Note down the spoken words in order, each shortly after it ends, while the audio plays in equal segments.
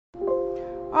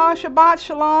Shabbat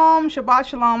Shalom, Shabbat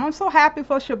Shalom. I'm so happy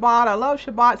for Shabbat. I love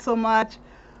Shabbat so much.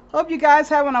 Hope you guys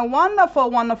having a wonderful,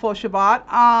 wonderful Shabbat.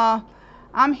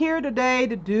 I'm here today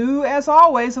to do, as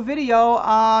always, a video.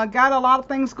 Got a lot of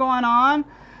things going on.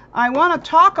 I want to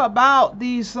talk about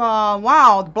these,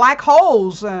 black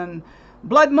holes and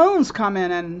blood moons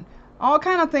coming and all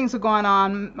kind of things are going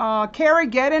on.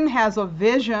 KERRY-ANN has a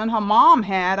vision her mom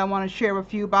had. I want to share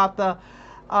with you about the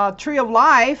Tree of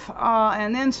Life,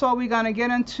 and then so we're going to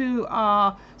get into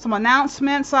some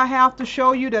announcements I have to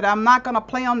show you that I'm not going to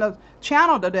play on the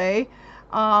channel today,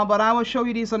 but I will show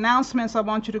you these announcements I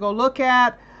want you to go look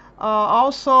at.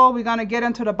 Also, we're going to get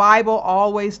into the Bible,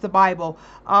 always the Bible,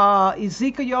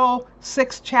 Ezekiel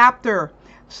 6th chapter.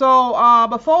 So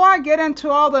before I get into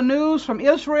all the news from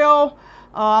Israel,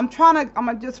 I'm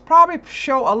gonna just probably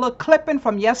show a little clipping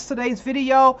from yesterday's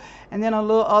video, and then a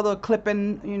little other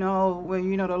clipping, the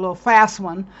little fast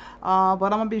one. But I'm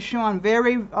gonna be showing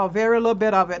very little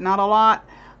bit of it, not a lot.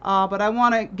 But I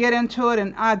want to get into it,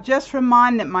 and I just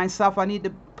reminded myself I need to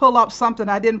pull up something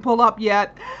I didn't pull up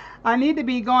yet. I need to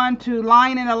be going to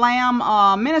Lion and the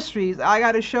Lamb Ministries. I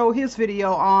got to show his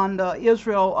video on the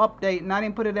Israel update, and I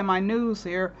didn't put it in my news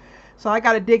here. So I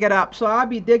got to dig it up. So I'll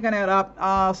be digging it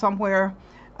up somewhere,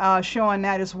 showing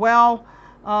that as well.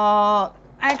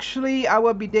 Actually, I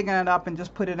will be digging it up and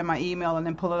just put it in my email and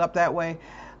then pull it up that way.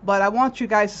 But I want you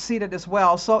guys to see that as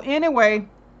well. So anyway,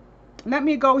 let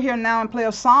me go here now and play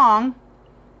a song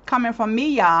coming from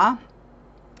miYah.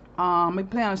 I'll be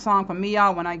playing a song from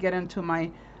miYah when I get into my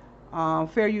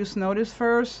fair use notice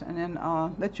first, and then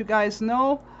let you guys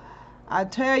know. I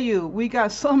tell you, we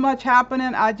got so much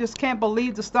happening. I just can't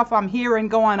believe the stuff I'm hearing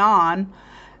going on.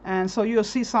 And so you'll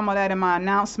see some of that in my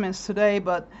announcements today.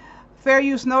 But fair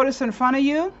use notice in front of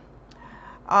you.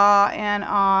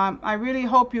 I really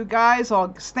hope you guys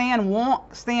are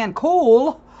staying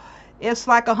cool. It's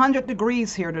like 100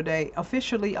 degrees here today.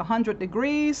 Officially 100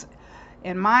 degrees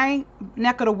in my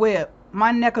neck of the woods.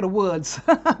 My neck of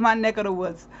the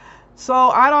woods. So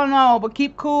I don't know, but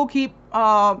keep cool. Keep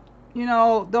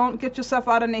don't get yourself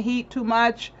out in the heat too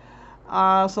much.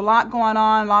 It's a lot going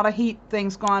on, a lot of heat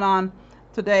things going on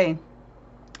today.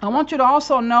 I want you to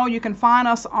also know you can find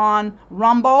us on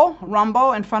Rumble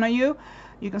in front of you.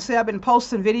 You can see I've been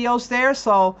posting videos there.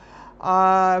 So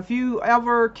if you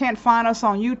ever can't find us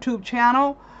on YouTube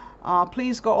channel,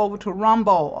 please go over to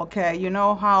Rumble. Okay, you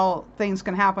know how things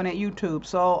can happen at YouTube.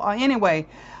 So anyway,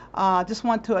 just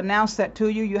want to announce that to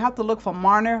you. You have to look for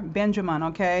Campbell-Benjamin,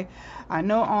 okay? I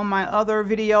know on my other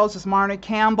videos it's Marner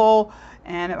Campbell,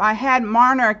 and I had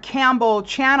Marner Campbell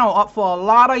channel up for a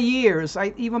lot of years.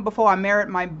 Even before I married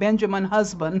my Benjamin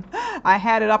husband, I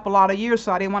had it up a lot of years,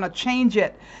 so I didn't want to change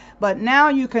it. But now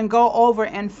you can go over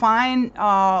and find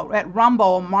at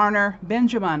Rumble Marner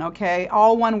Benjamin, okay?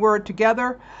 All one word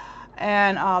together,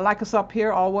 and like it's up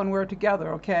here, all one word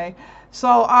together, okay?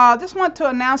 So just want to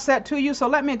announce that to you. So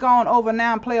let me go on over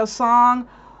now and play a song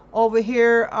over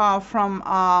here from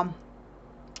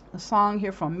a song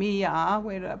here from miYah.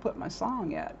 Where did I put my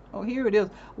song at? Oh, here it is.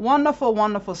 Wonderful,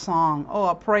 wonderful song. Oh,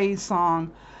 a praise song.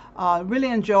 Really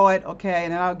enjoy it, okay?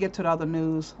 And then I'll get to the other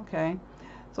news, okay?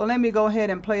 So let me go ahead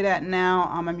and play that now.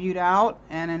 I'm going to mute out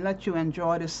and then let you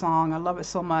enjoy this song. I love it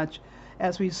so much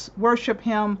as we worship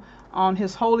him on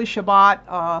his holy Shabbat.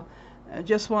 I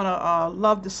just want to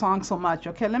love the song so much.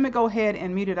 Okay, let me go ahead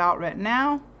and mute it out right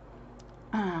now.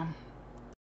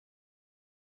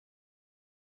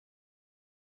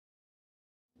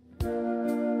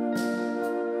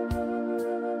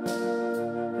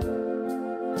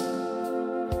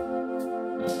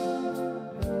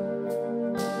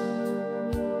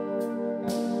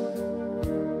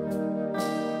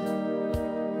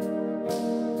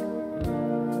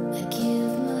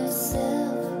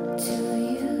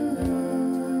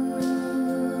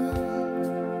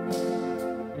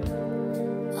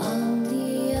 On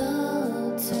the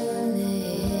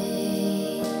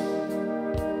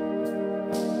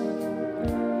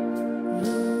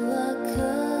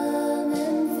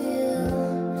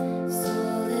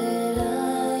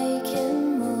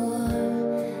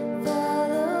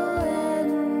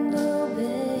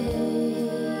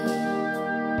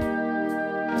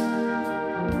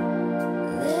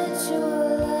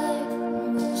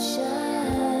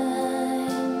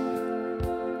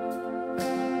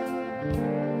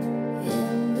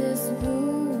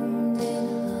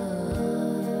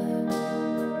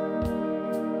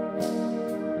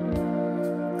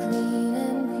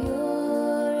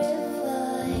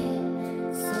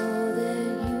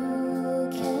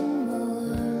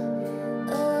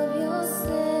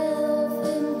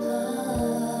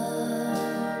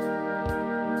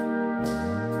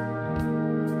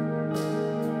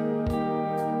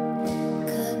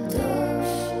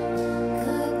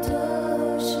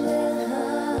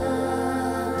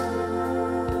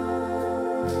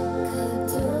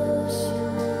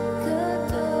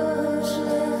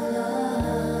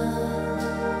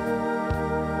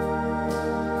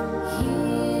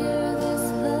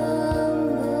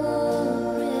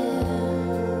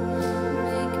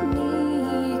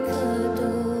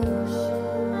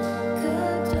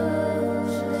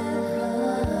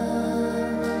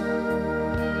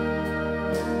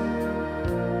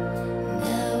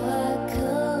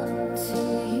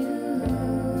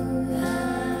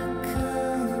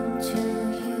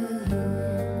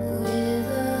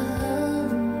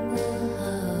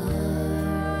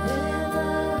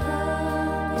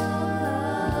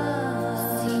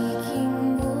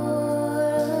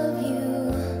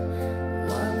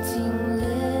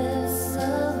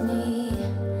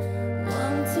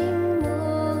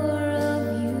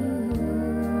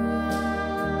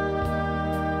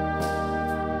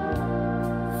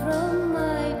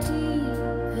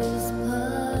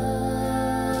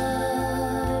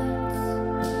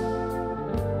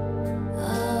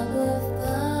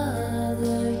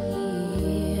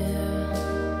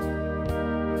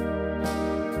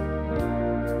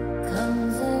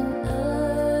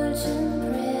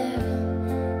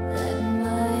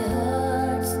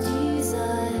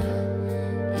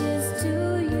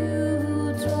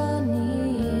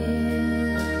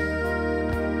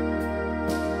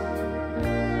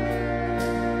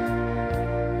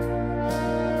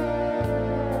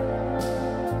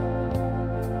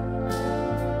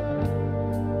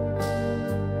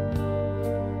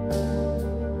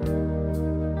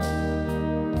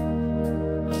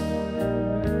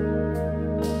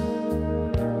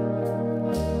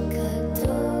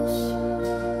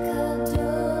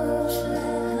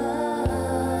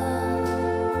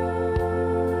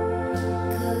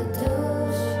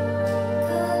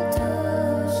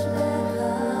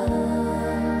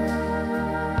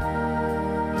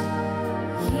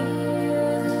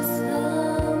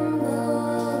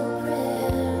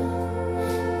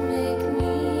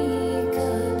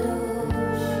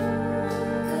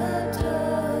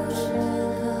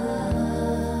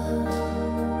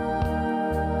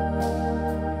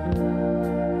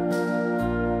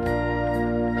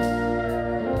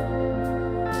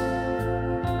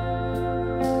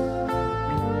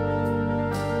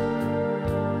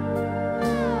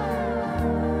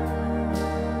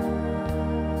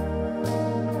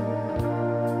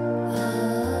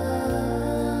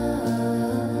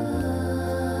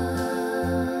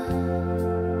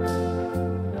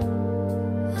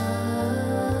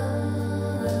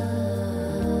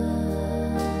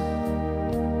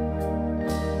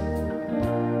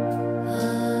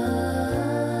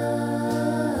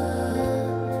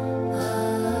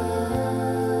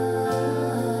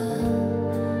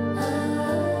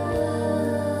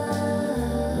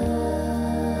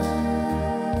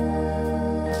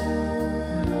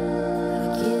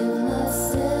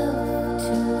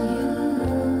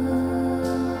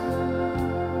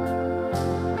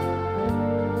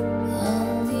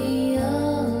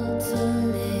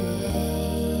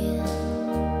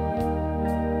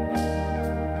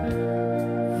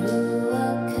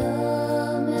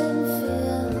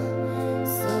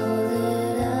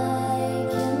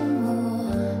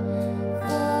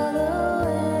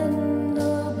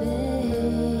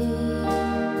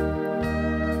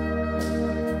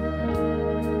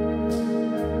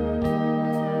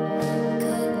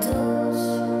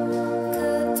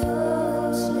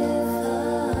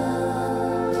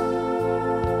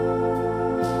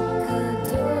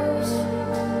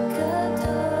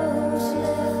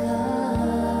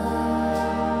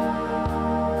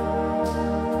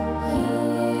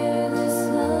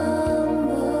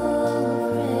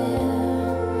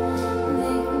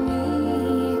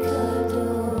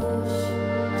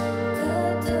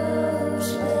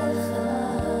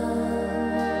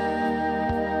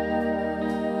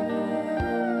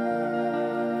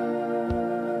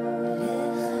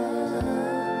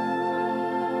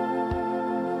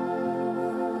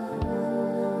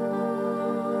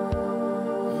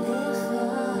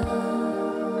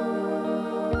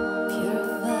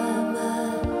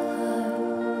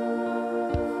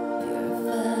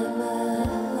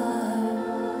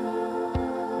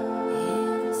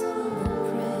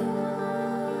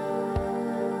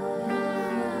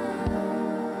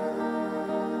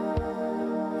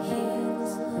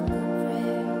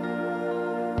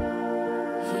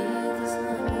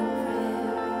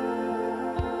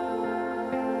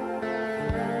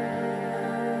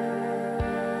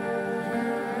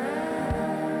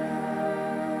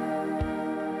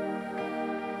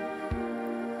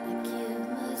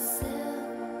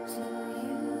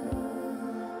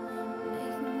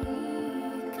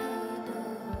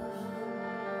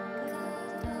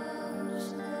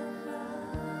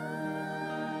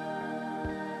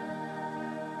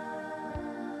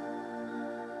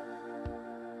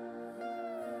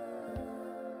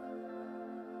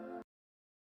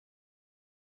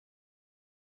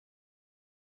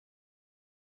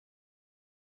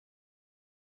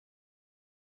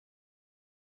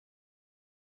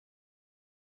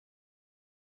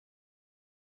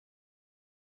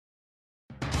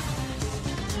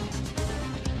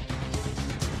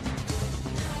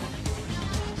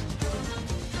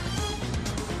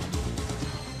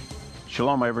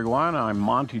Shalom, everyone. I'm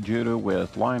Monty Judah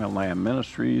with Lion and Lamb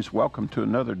Ministries. Welcome to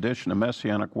another edition of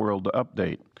Messianic World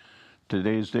Update.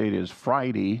 Today's date is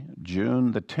Friday,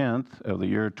 June the 10th of the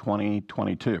year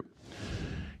 2022.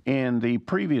 In the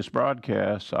previous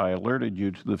broadcast, I alerted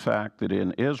you to the fact that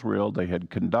in Israel they had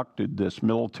conducted this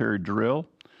military drill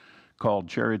called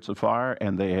Chariots of Fire,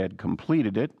 and they had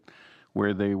completed it,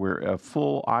 where they were a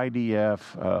full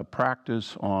IDF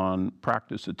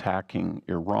practice attacking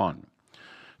Iran.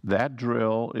 That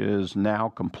drill is now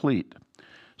complete.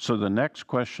 So the next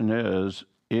question is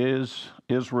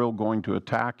Israel going to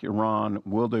attack Iran?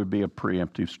 Will there be a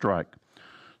preemptive strike?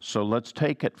 So let's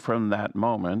take it from that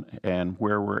moment and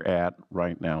where we're at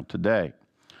right now today.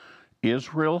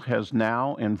 Israel has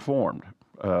now informed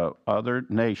other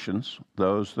nations,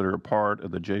 those that are a part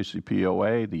of the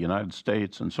JCPOA, the United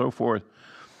States, and so forth.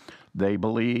 They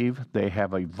believe they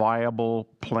have a viable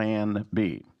Plan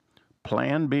B.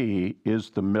 Plan B is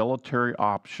the military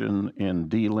option in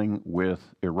dealing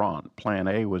with Iran. Plan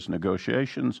A was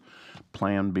negotiations.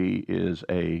 Plan B is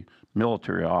a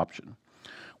military option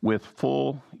with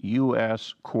full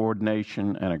U.S.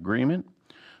 coordination and agreement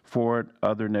for it.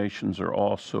 Other nations are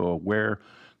also aware.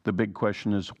 The big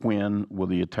question is, when will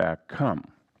the attack come?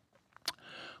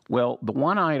 Well, the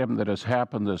one item that has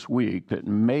happened this week that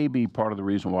may be part of the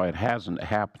reason why it hasn't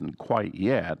happened quite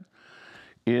yet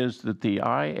is that the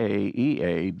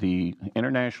IAEA, the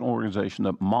international organization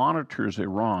that monitors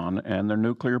Iran and their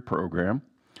nuclear program,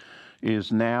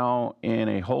 is now in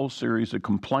a whole series of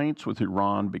complaints with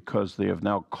Iran because they have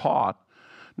now caught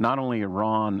not only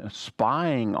Iran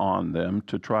spying on them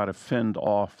to try to fend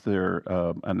off their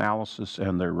analysis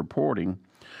and their reporting,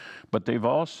 but they've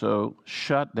also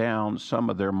shut down some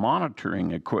of their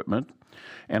monitoring equipment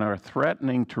and are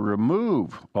threatening to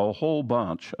remove a whole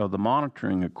bunch of the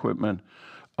monitoring equipment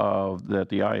that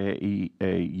the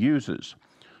IAEA uses.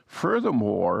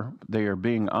 Furthermore, they are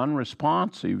being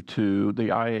unresponsive to the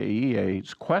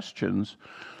IAEA's questions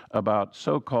about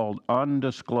so-called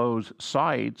undisclosed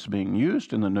sites being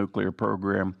used in the nuclear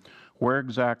program. Where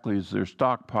exactly is their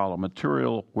stockpile of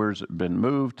material? Where's it been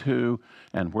moved to?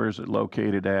 And where's it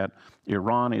located at?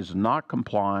 Iran is not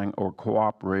complying or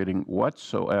cooperating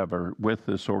whatsoever with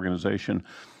this organization.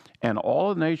 And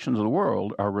all the nations of the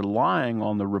world are relying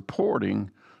on the reporting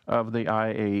of the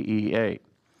IAEA.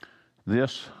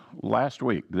 This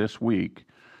week,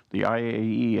 the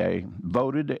IAEA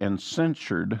voted and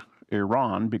censured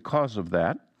Iran because of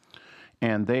that,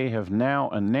 and they have now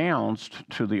announced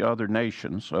to the other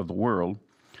nations of the world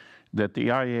that the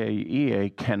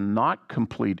IAEA cannot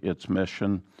complete its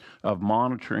mission of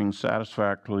monitoring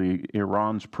satisfactorily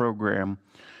Iran's program,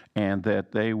 and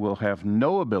that they will have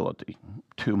no ability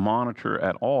to monitor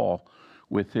at all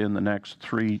within the next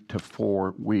 3 to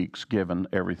 4 weeks, given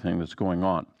everything that's going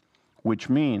on, which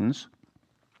means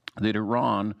that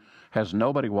Iran has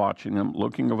nobody watching them,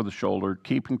 looking over the shoulder,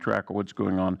 keeping track of what's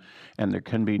going on, and there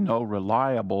can be no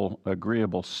reliable,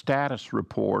 agreeable status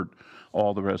report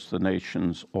all the rest of the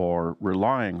nations are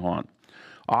relying on.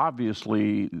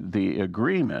 Obviously, the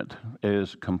agreement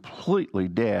is completely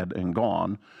dead and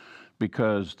gone,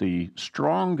 because the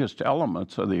strongest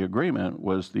elements of the agreement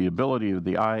was the ability of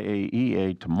the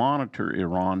IAEA to monitor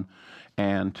Iran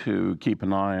and to keep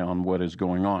an eye on what is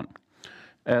going on.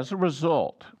 As a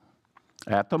result,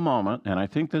 at the moment, and I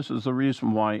think this is the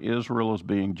reason why Israel is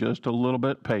being just a little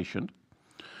bit patient,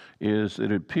 is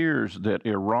it appears that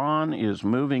Iran is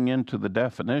moving into the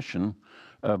definition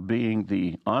of being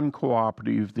the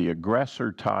uncooperative, the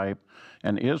aggressor type,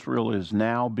 and Israel is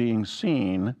now being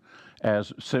seen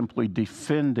as simply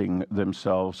defending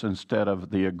themselves instead of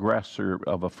the aggressor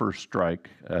of a first strike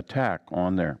attack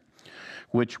on there,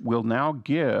 which will now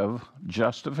give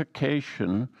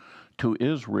justification to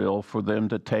Israel for them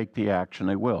to take the action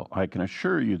they will. I can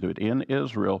assure you that in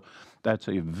Israel, that's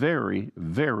a very,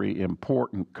 very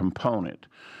important component.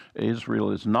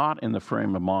 Israel is not in the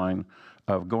frame of mind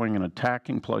of going and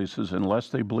attacking places unless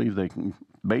they believe they can,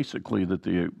 basically, that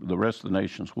the rest of the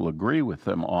nations will agree with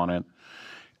them on it.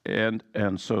 And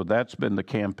so that's been the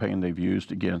campaign they've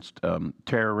used against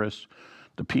terrorists,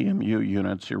 the PMU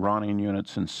units, Iranian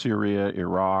units in Syria,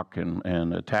 Iraq,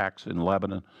 and attacks in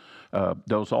Lebanon.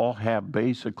 Those all have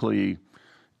basically,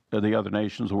 the other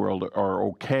nations of the world are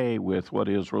okay with what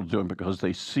Israel's doing because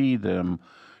they see them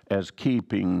as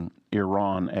keeping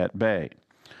Iran at bay.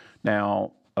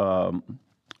 Now,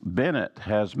 Bennett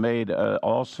has made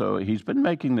also, he's been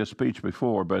making this speech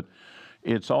before, but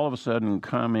it's all of a sudden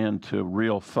come into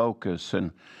real focus.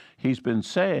 And he's been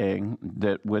saying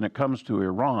that when it comes to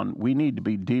Iran, we need to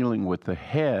be dealing with the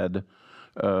head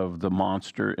of the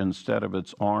monster instead of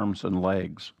its arms and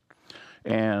legs.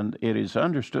 And it is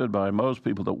understood by most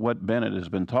people that what Bennett has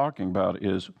been talking about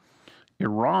is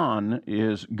Iran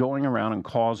is going around and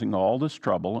causing all this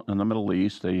trouble in the Middle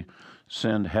East. They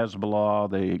send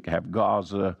Hezbollah, they have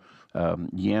Gaza,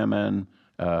 Yemen,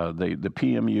 the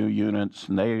PMU units,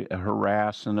 and they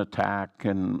harass and attack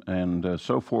and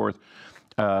so forth.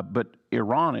 But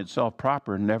Iran itself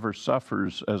proper never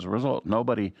suffers as a result.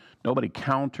 Nobody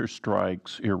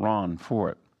counterstrikes Iran for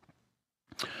it.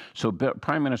 So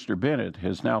Prime Minister Bennett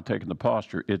has now taken the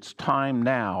posture, it's time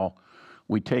now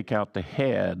we take out the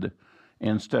head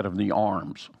instead of the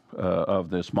arms of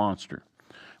this monster,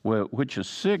 which is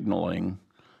signaling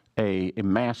a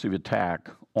massive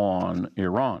attack on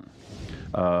Iran.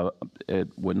 It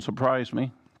wouldn't surprise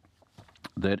me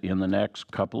that in the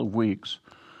next couple of weeks,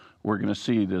 we're going to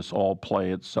see this all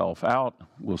play itself out.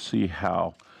 We'll see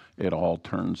how it all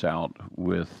turns out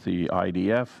with the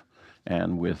IDF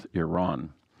and with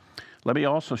Iran. Let me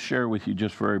also share with you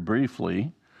just very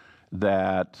briefly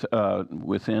that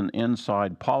within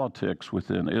inside politics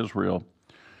within Israel,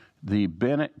 the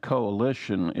Bennett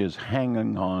coalition is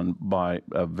hanging on by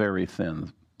a very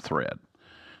thin thread.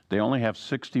 They only have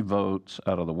 60 votes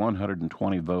out of the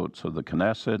 120 votes of the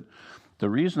Knesset. The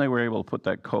reason they were able to put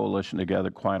that coalition together,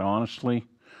 quite honestly,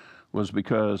 was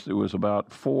because there was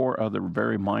about 4 other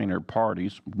very minor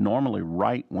parties, normally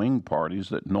right-wing parties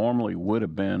that normally would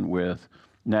have been with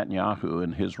Netanyahu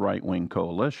and his right-wing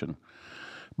coalition.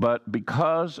 But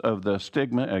because of the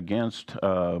stigma against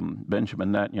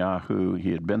Benjamin Netanyahu,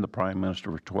 he had been the prime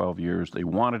minister for 12 years, they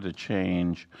wanted to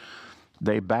change.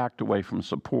 They backed away from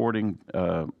supporting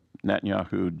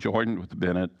Netanyahu, joined with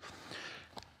Bennett,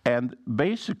 and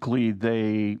basically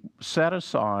they set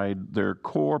aside their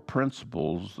core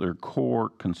principles, their core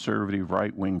conservative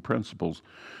right-wing principles,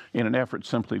 in an effort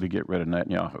simply to get rid of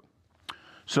Netanyahu.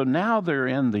 So now they're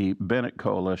in the Bennett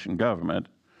coalition government,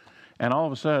 and all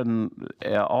of a sudden,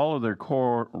 all of their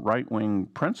core right-wing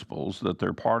principles that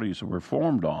their parties were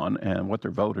formed on and what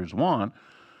their voters want,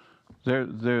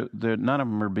 none of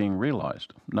them are being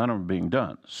realized. None of them are being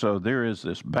done. So there is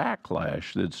this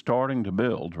backlash that's starting to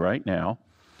build right now,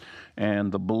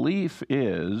 and the belief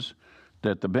is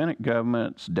that the Bennett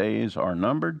government's days are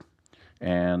numbered,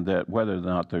 and that whether or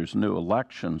not there's new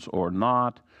elections or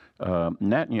not,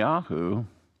 Netanyahu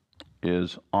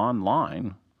is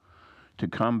online to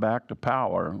come back to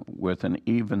power with an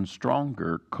even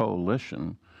stronger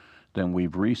coalition than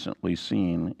we've recently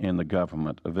seen in the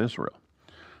government of Israel.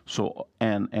 So,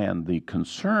 and the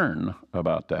concern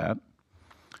about that,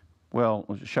 well,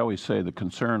 shall we say the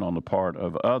concern on the part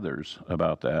of others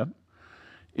about that,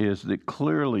 is that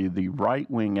clearly the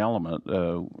right-wing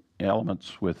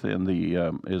elements within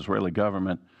the Israeli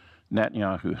government,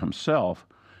 Netanyahu himself,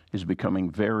 is becoming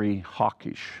very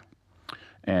hawkish.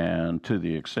 And to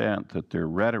the extent that their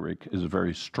rhetoric is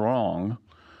very strong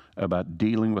about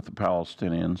dealing with the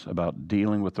Palestinians, about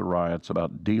dealing with the riots,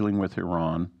 about dealing with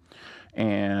Iran.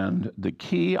 And the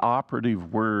key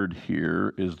operative word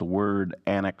here is the word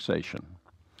annexation.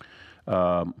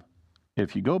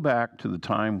 If you go back to the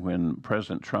time when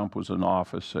President Trump was in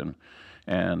office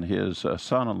and his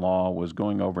son-in-law was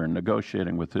going over and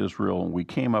negotiating with Israel, and we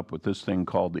came up with this thing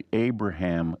called the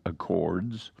Abraham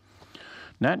Accords,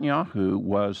 Netanyahu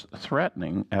was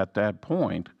threatening at that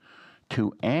point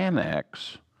to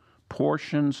annex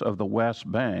portions of the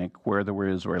West Bank where there were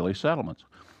Israeli settlements,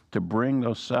 to bring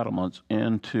those settlements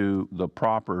into the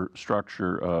proper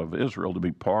structure of Israel, to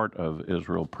be part of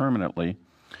Israel permanently.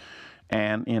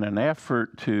 And in an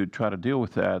effort to try to deal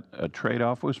with that, a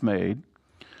trade-off was made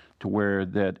to where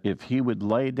that if he would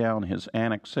lay down his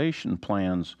annexation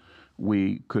plans,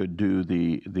 we could do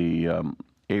the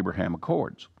Abraham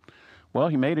Accords. Well,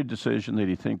 he made a decision that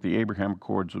he think the Abraham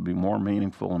Accords would be more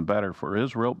meaningful and better for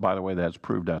Israel. By the way, that's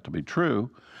proved out to be true.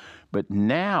 But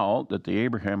now that the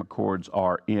Abraham Accords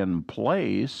are in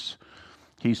place,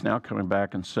 he's now coming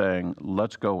back and saying,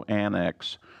 let's go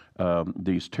annex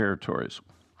these territories.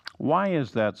 Why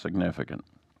is that significant?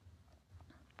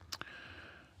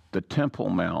 The Temple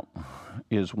Mount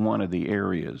is one of the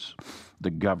areas the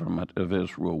government of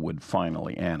Israel would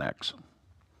finally annex,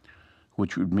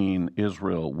 which would mean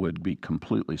Israel would be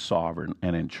completely sovereign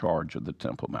and in charge of the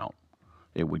Temple Mount.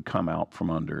 It would come out from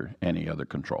under any other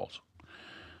controls.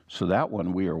 So that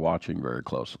one we are watching very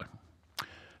closely.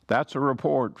 That's a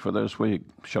report for this week.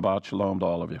 Shabbat Shalom to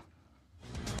all of you.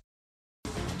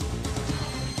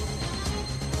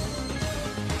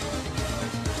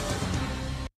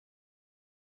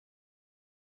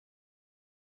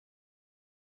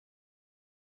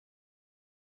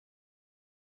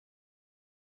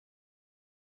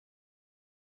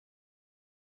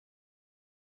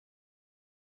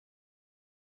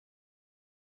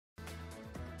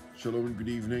 Shalom and good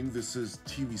evening. This is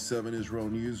TV7 Israel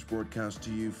News broadcast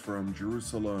to you from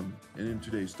Jerusalem. And in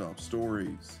today's top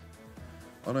stories,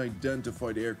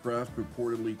 unidentified aircraft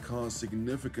purportedly caused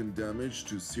significant damage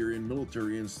to Syrian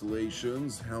military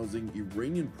installations housing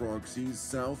Iranian proxies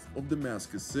south of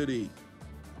Damascus City.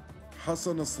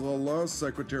 Hassan Nasrallah,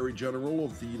 Secretary General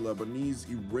of the Lebanese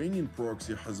Iranian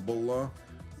proxy Hezbollah,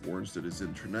 warns that his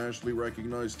internationally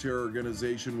recognized terror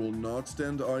organization will not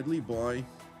stand idly by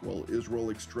while Israel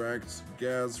extracts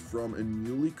gas from a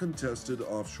newly contested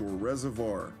offshore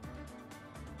reservoir.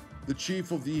 The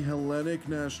chief of the Hellenic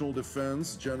National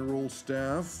Defense General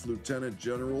Staff, Lieutenant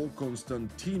General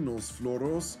Konstantinos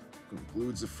Floros,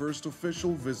 concludes the first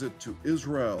official visit to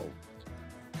Israel.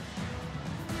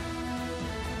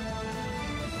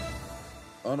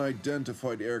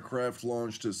 Unidentified aircraft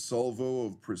launched a salvo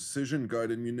of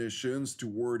precision-guided munitions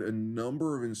toward a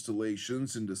number of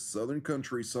installations in the southern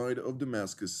countryside of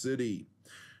Damascus City.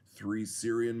 3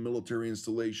 Syrian military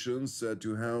installations said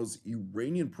to house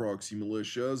Iranian proxy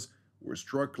militias were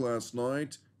struck last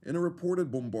night in a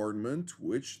reported bombardment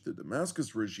which the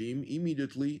Damascus regime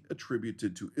immediately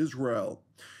attributed to Israel.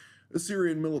 A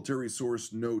Syrian military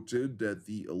source noted that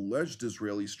the alleged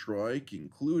Israeli strike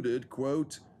included,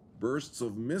 quote, bursts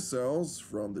of missiles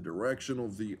from the direction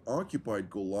of the occupied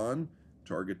Golan,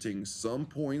 targeting some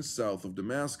points south of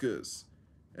Damascus.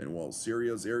 And while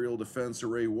Syria's aerial defense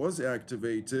array was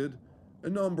activated, a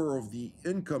number of the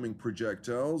incoming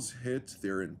projectiles hit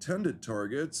their intended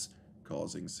targets,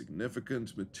 causing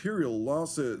significant material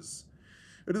losses.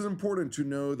 It is important to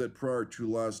know that prior to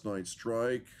last night's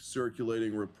strike,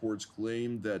 circulating reports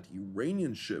claimed that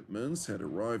Iranian shipments had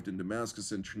arrived in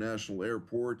Damascus International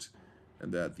Airport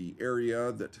and that the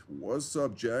area that was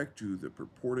subject to the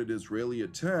purported Israeli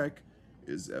attack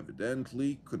is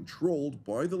evidently controlled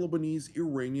by the Lebanese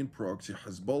Iranian proxy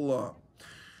Hezbollah.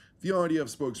 The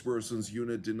IDF spokesperson's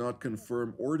unit did not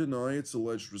confirm or deny its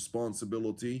alleged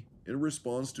responsibility in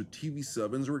response to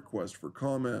TV7's request for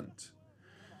comment.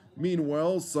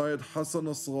 Meanwhile, Syed Hassan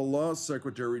Nasrallah,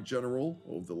 Secretary General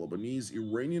of the Lebanese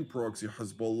Iranian proxy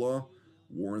Hezbollah,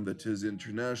 warned that his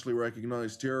internationally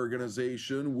recognized terror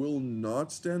organization will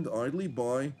not stand idly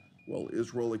by while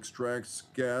Israel extracts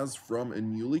gas from a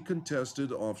newly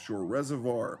contested offshore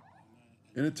reservoir.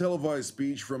 In a televised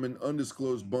speech from an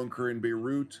undisclosed bunker in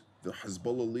Beirut, the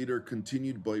Hezbollah leader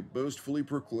continued by boastfully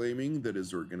proclaiming that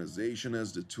his organization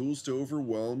has the tools to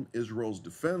overwhelm Israel's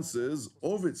defenses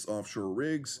of its offshore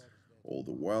rigs, all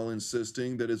the while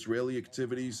insisting that Israeli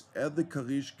activities at the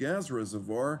Karish gas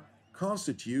reservoir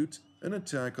constitute an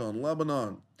attack on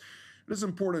Lebanon. It is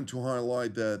important to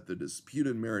highlight that the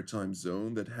disputed maritime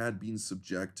zone that had been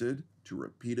subjected to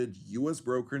repeated U.S.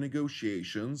 broker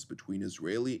negotiations between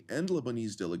Israeli and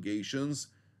Lebanese delegations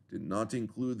did not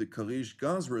include the Karish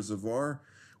gas reservoir,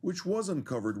 which was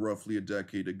uncovered roughly a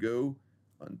decade ago,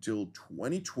 until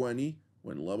 2020,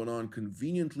 when Lebanon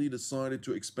conveniently decided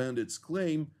to expand its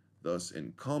claim, thus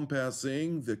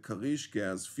encompassing the Karish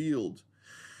gas field.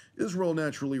 Israel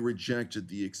naturally rejected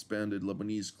the expanded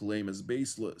Lebanese claim as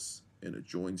baseless. In a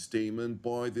joint statement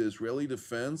by the Israeli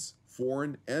Defense,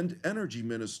 Foreign, and Energy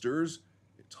Ministers,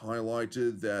 it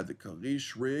highlighted that the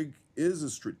Karish rig is a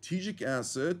strategic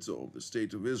asset of the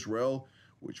State of Israel,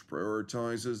 which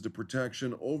prioritizes the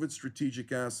protection of its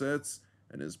strategic assets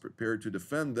and is prepared to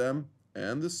defend them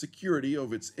and the security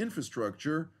of its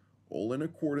infrastructure, all in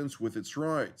accordance with its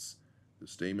rights. The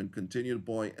statement continued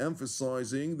by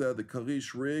emphasizing that the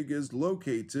Karish rig is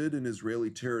located in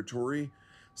Israeli territory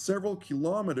several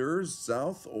kilometers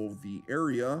south of the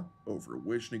area over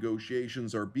which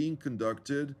negotiations are being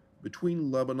conducted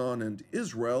between Lebanon and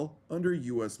Israel under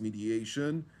U.S.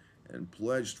 mediation, and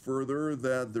pledged further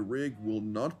that the rig will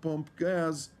not pump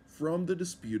gas from the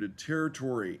disputed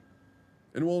territory.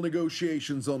 And while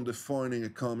negotiations on defining a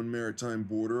common maritime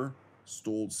border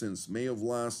stalled since May of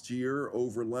last year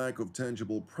over lack of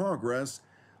tangible progress,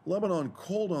 Lebanon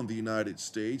called on the United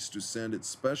States to send its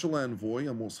special envoy,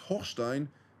 Amos Hochstein,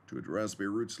 to address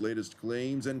Beirut's latest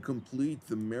claims and complete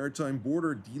the maritime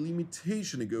border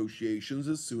delimitation negotiations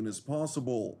as soon as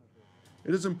possible.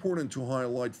 It is important to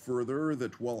highlight further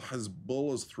that while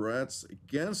Hezbollah's threats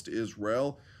against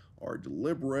Israel are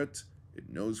deliberate, it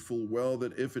knows full well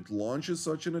that if it launches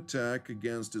such an attack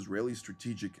against Israeli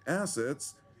strategic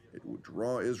assets, it would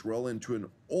draw Israel into an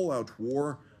all-out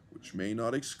war, which may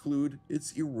not exclude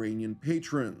its Iranian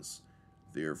patrons.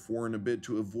 Therefore, in a bid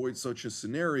to avoid such a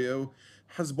scenario,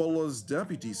 Hezbollah's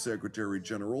Deputy Secretary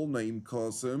General Naim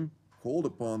Qassem called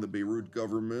upon the Beirut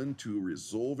government to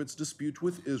resolve its dispute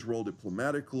with Israel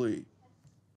diplomatically.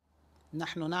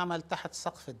 نحن نعمل تحت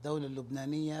سقف الدولة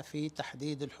اللبنانية في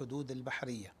تحديد الحدود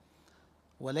البحرية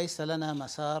وليس لنا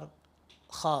مسار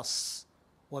خاص،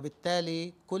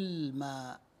 وبالتالي كل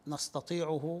ما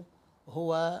نستطيعه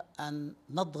هو أن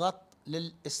نضغط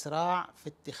للإسراع في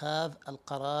اتخاذ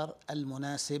القرار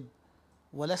المناسب،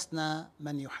 ولسنا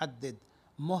من يحدد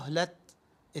مهلة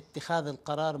اتخاذ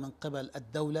القرار من قبل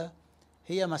الدولة.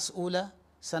 هي مسؤولة،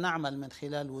 سنعمل من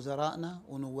خلال وزرائنا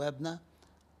ونوابنا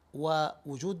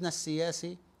ووجودنا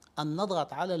السياسي أن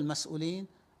نضغط على المسؤولين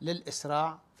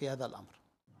للإسراع في هذا الأمر.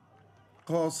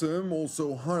 Qasim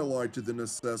also highlighted the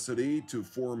necessity to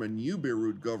form a new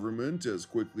Beirut government as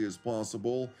quickly as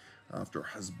possible after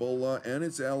Hezbollah and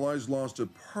its allies lost a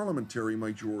parliamentary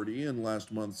majority in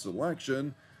last month's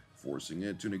election, forcing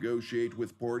it to negotiate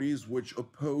with parties which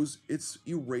oppose its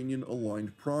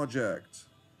Iranian-aligned project.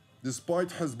 Despite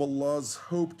Hezbollah's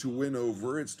hope to win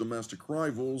over its domestic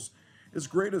rivals, its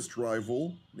greatest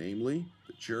rival, namely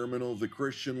the chairman of the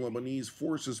Christian Lebanese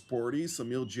Forces Party,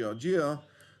 Samir Jiadia,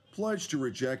 pledged to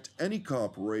reject any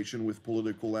cooperation with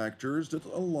political actors that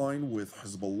align with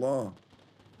Hezbollah.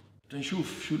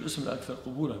 تنشوف شو الاسم الأكثر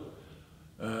قبولا.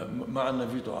 ما عندنا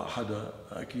فيتو على حدا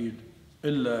أكيد،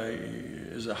 إلا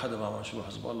إذا حدا مع مشروع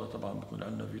حزب الله طبعا بيكون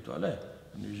عندنا فيتو عليه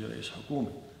إنه يجي رئيس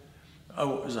حكومة،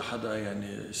 أو إذا حدا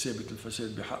يعني ثابت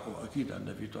الفساد بحقه أكيد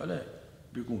عندنا فيتو عليه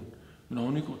بيكون. من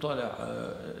هونيك وطالع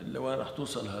لوين رح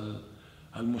توصل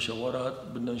هالمشاورات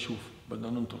بدنا نشوف، بدنا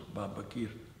ننطر بعد بكير.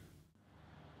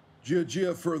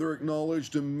 Jiadia further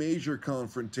acknowledged a major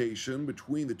confrontation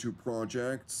between the two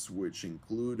projects, which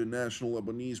include a national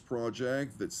Lebanese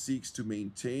project that seeks to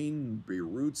maintain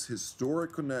Beirut's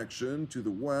historic connection to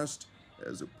the West,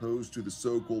 as opposed to the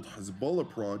so-called Hezbollah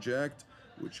project,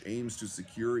 which aims to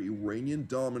secure Iranian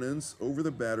dominance over the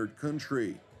battered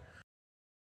country.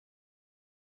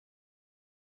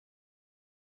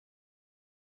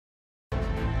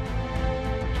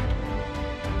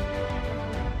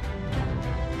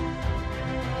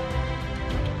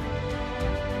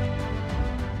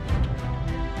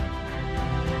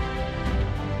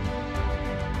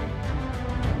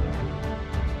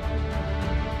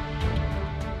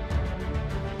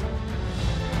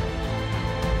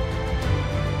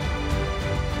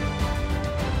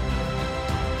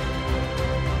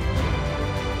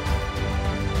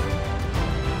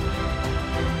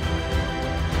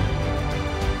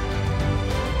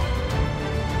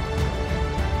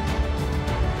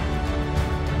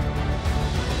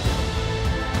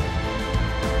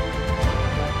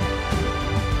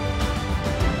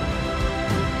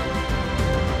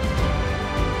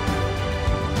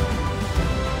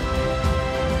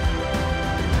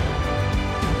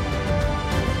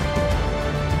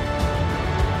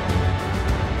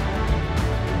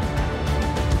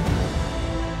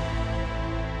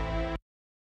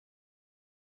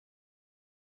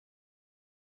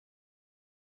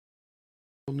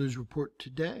 News report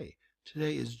today.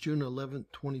 Today is June 11th,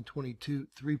 2022,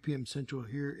 3 p.m. Central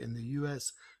here in the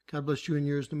U.S. God bless you and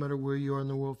yours, no matter where you are in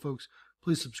the world, folks.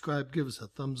 Please subscribe, give us a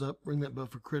thumbs up, ring that bell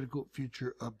for critical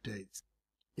future updates.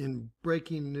 In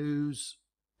breaking news,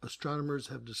 astronomers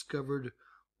have discovered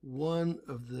one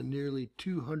of the nearly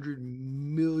 200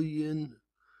 million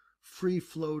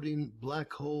free-floating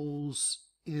black holes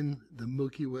in the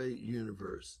Milky Way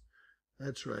universe.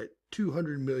 That's right,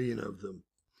 200 million of them.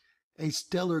 A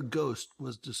stellar ghost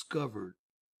was discovered.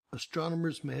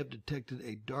 Astronomers may have detected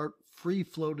a dark,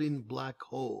 free-floating black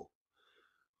hole.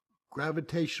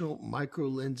 Gravitational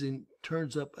microlensing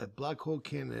turns up a black hole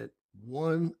candidate,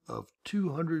 one of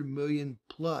 200 million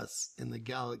plus in the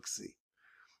galaxy.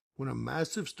 When a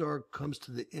massive star comes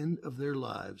to the end of their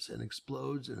lives and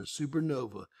explodes in a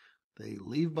supernova, they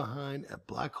leave behind a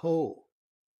black hole.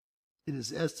 It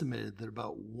is estimated that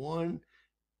about 1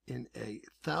 in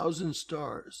 1,000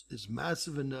 stars is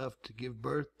massive enough to give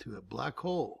birth to a black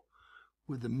hole,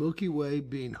 with the Milky Way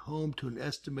being home to an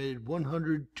estimated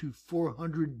 100 to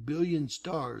 400 billion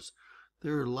stars.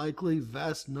 There are likely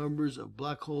vast numbers of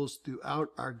black holes throughout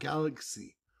our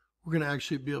galaxy. We're going to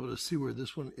actually be able to see where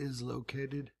this one is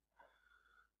located.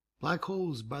 Black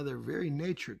holes, by their very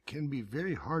nature, can be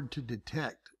very hard to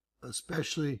detect,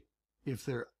 especially if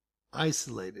they're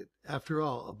isolated. After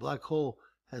all, a black hole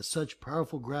has such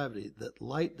powerful gravity that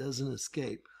light doesn't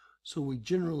escape, so we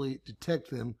generally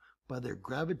detect them by their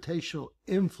gravitational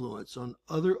influence on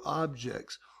other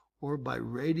objects or by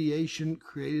radiation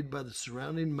created by the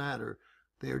surrounding matter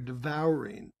they are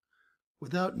devouring.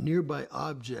 Without nearby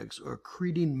objects or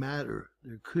accreting matter,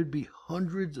 there could be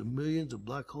hundreds of millions of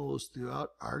black holes throughout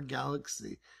our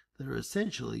galaxy that are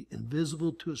essentially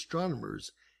invisible to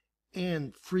astronomers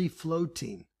and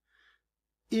free-floating.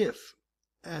 If,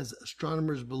 as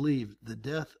astronomers believe, the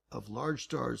death of large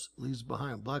stars leaves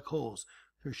behind black holes,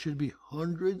 There should be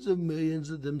hundreds of millions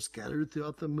of them scattered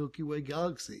throughout the Milky Way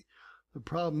galaxy. The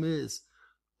problem is,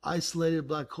 isolated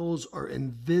black holes are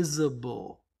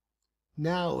invisible.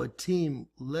 Now, a team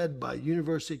led by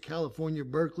University of California,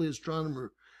 Berkeley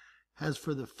astronomer has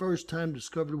for the first time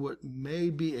discovered what may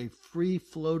be a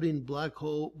free-floating black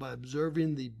hole by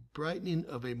observing the brightening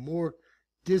of a more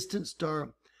distant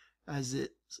star as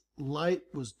its light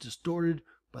was distorted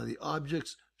by the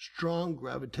object's strong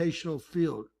gravitational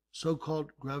field,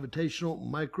 so-called gravitational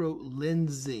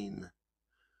microlensing.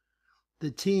 The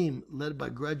team, led by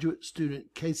graduate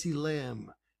student Casey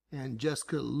Lamb and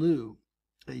Jessica Liu,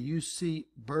 a UC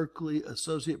Berkeley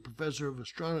associate professor of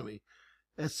astronomy,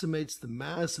 estimates the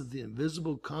mass of the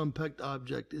invisible compact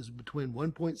object is between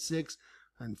 1.6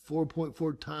 and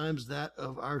 4.4 times that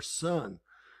of our sun.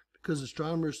 Because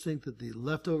astronomers think that the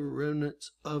leftover remnants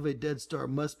of a dead star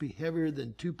must be heavier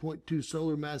than 2.2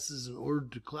 solar masses in order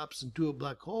to collapse into a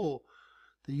black hole,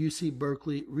 the UC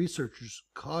Berkeley researchers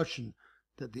caution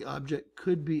that the object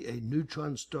could be a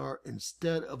neutron star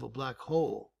instead of a black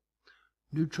hole.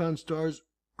 Neutron stars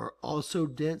are also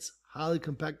dense, highly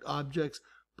compact objects,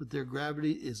 but their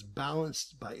gravity is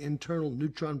balanced by internal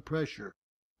neutron pressure,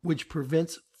 which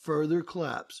prevents further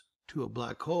collapse to a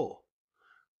black hole.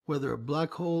 Whether a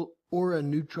black hole or a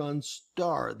neutron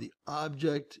star, the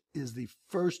object is the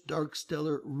first dark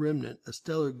stellar remnant, a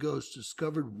stellar ghost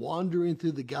discovered wandering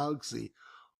through the galaxy,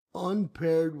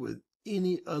 unpaired with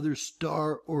any other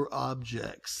star or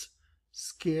objects.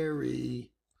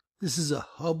 Scary. This is a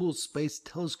Hubble Space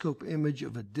Telescope image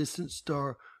of a distant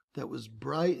star that was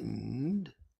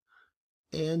brightened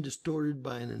and distorted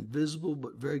by an invisible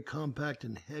but very compact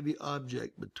and heavy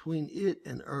object between it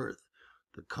and Earth.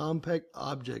 The compact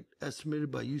object,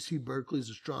 estimated by UC Berkeley's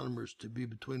astronomers to be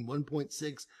between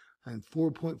 1.6 and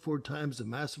 4.4 times the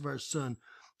mass of our sun,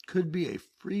 could be a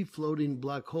free-floating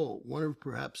black hole, one of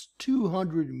perhaps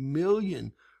 200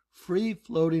 million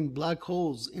free-floating black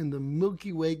holes in the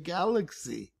Milky Way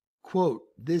galaxy. Quote,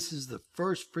 "This is the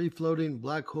first free-floating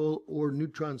black hole or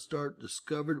neutron star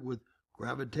discovered with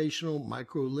gravitational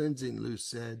microlensing," Liu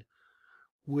said.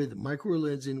 With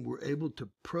microlensing, we're able to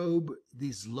probe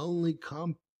these lonely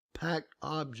compact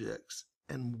objects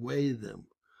and weigh them.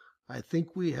 I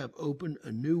think we have opened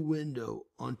a new window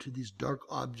onto these dark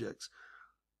objects,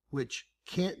 which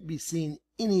can't be seen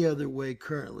any other way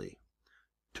currently.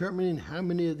 Determining how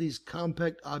many of these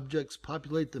compact objects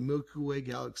populate the Milky Way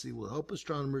galaxy will help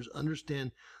astronomers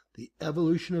understand the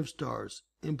evolution of stars,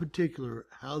 in particular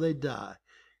how they die,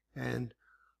 and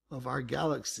of our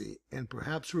galaxy, and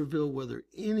perhaps reveal whether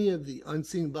any of the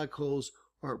unseen black holes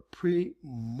are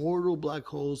pre-mortal black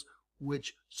holes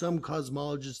which some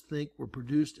cosmologists think were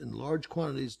produced in large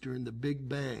quantities during the Big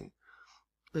Bang.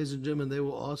 Ladies and gentlemen, they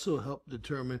will also help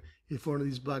determine if one of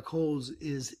these black holes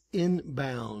is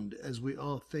inbound, as we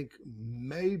all think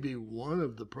may be one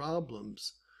of the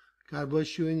problems. God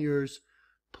bless you and yours.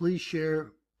 Please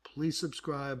share. Please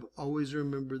subscribe. Always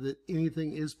remember that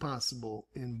anything is possible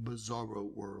in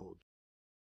Bizarro World.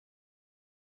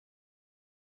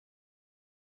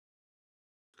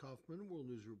 Kaufman World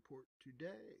News Report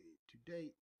today.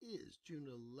 Today is June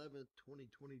 11th,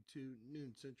 2022,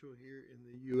 noon central here in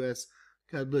the U.S.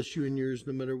 God bless you and yours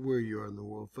no matter where you are in the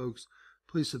world, folks.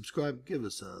 Please subscribe, give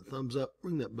us a thumbs up,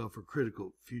 ring that bell for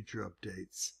critical future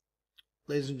updates.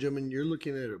 Ladies and gentlemen, you're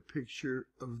looking at a picture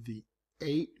of the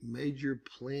 8 major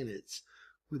planets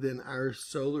within our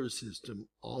solar system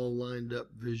all lined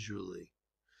up visually.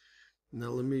 Now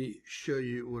let me show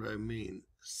you what I mean.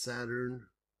 Saturn,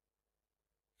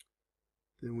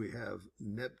 then we have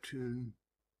Neptune,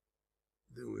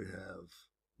 then we have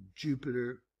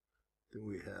Jupiter, then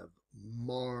we have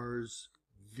Mars,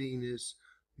 Venus,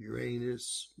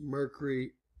 Uranus,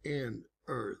 Mercury, and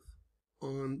Earth.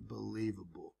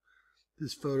 Unbelievable.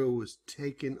 This photo was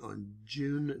taken on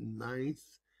June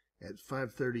 9th at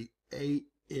 5:30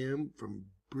 a.m. from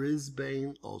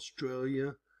Brisbane,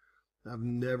 Australia. I've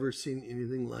never seen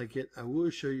anything like it. I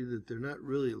will show you that they're not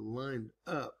really lined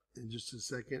up in just a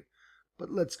second,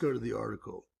 but let's go to the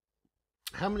article.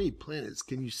 How many planets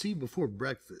can you see before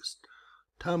breakfast?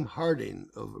 Tom Harding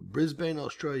of Brisbane,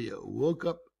 Australia, woke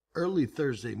up early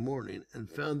Thursday morning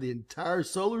and found the entire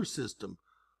solar system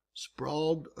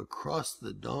sprawled across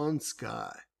the dawn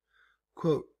sky.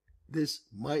 Quote, "This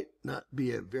might not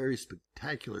be a very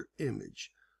spectacular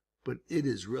image, but it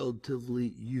is relatively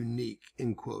unique,"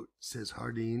 end quote, says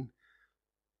Harding.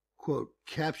 Quote,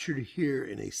 "Captured here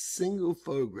in a single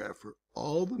photograph are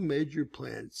all the major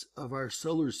planets of our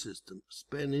solar system,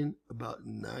 spanning about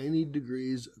 90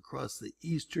 degrees across the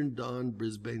eastern dawn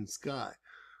Brisbane sky.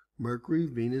 Mercury,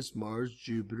 Venus, Mars,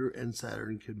 Jupiter, and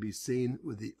Saturn can be seen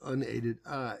with the unaided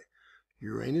eye.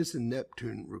 Uranus and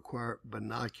Neptune require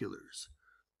binoculars.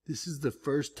 This is the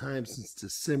first time since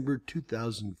December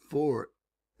 2004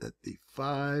 that the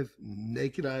 5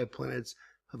 naked eye planets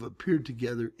have appeared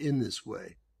together in this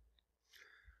way.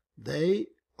 They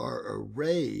are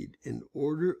arrayed in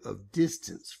order of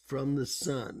distance from the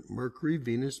Sun: Mercury,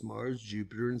 Venus, Mars,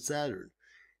 Jupiter, and Saturn.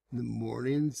 In the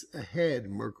mornings ahead,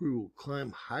 Mercury will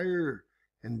climb higher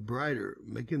and brighter,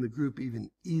 making the group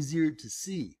even easier to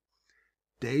see.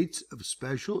 Dates of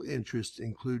special interest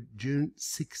include June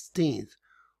 16th,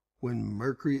 when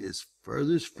Mercury is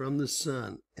furthest from the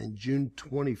Sun, and June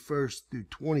 21st through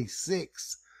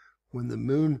 26th, when the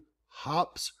Moon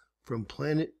hops from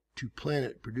planet to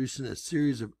planet, producing a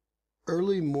series of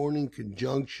early morning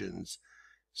conjunctions.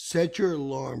 Set your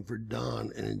alarm for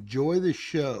dawn and enjoy the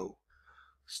show.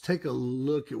 Let's take a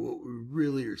look at what we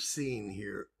really are seeing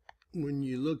here. When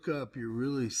you look up, you're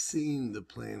really seeing the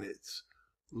planets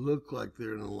look like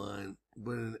they're in a line,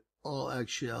 but in all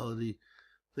actuality,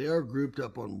 they are grouped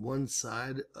up on one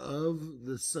side of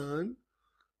the Sun,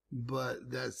 but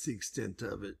that's the extent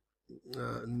of it.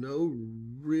 No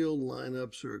real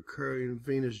lineups are occurring.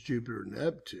 Venus, Jupiter,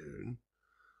 Neptune.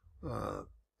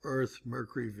 Earth,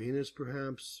 Mercury, Venus,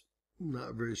 perhaps.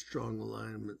 Not very strong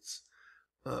alignments.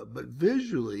 But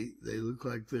visually, they look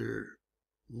like they're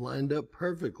lined up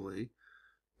perfectly,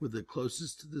 with the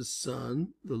closest to the Sun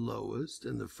the lowest,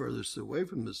 and the furthest away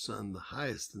from the Sun the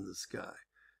highest in the sky.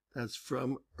 That's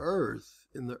from Earth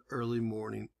in the early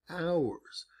morning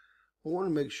hours. I want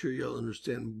to make sure y'all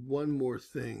understand one more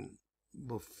thing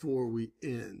before we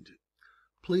end.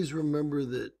 Please remember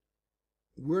that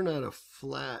we're not a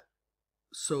flat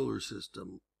solar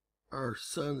system. Our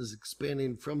sun is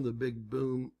expanding from the big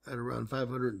boom at around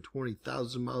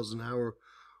 520,000 miles an hour,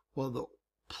 while the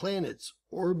planets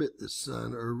orbit the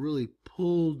sun, are really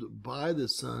pulled by the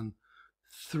sun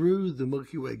through the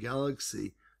Milky Way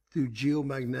galaxy through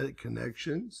geomagnetic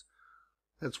connections.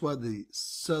 That's why the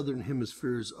southern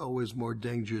hemisphere is always more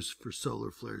dangerous for solar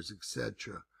flares,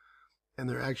 etc. And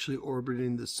they're actually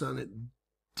orbiting the sun at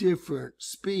different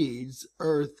speeds,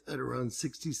 Earth at around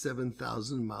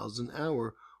 67,000 miles an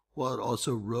hour, while it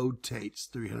also rotates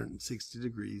 360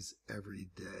 degrees every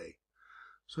day.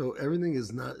 So everything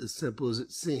is not as simple as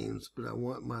it seems, but I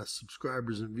want my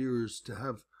subscribers and viewers to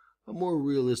have a more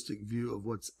realistic view of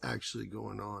what's actually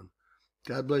going on.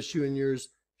 God bless you and yours.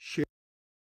 Share.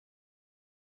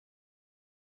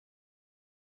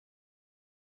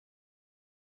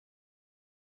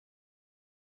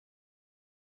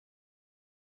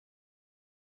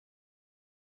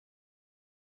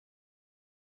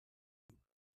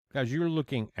 Guys, you're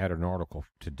looking at an article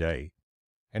today,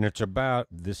 and it's about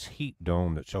this heat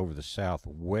dome that's over the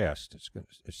southwest.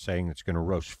 It's saying it's going to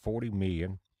roast 40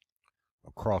 million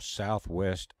across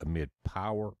southwest amid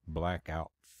power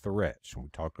blackout threats. And we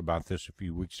talked about this a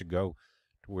few weeks ago,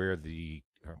 to where the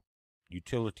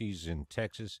utilities in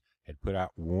Texas had put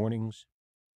out warnings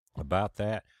about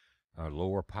that.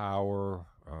 Lower power,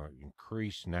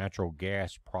 increased natural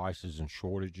gas prices and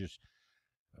shortages,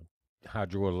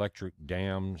 hydroelectric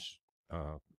dams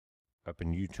up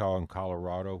in Utah and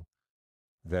Colorado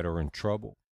that are in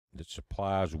trouble, that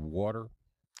supplies water.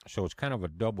 So it's kind of a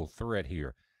double threat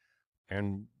here.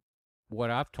 And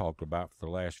what I've talked about for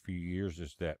the last few years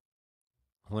is that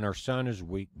when our sun is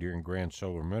weak during grand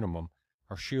solar minimum,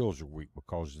 our shields are weak,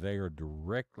 because they are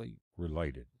directly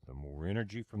related. The more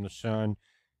energy from the sun,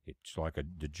 it's like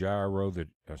the gyro that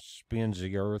spins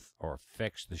the earth or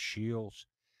affects the shields,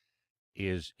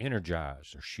 is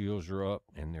energized. Their shields are up,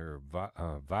 and they're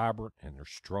vibrant, and they're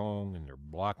strong, and they're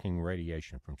blocking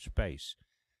radiation from space.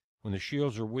 When the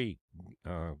shields are weak,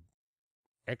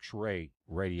 X-ray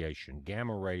radiation,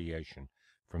 gamma radiation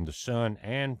from the sun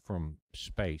and from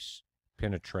space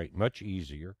penetrate much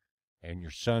easier, and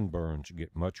your sunburns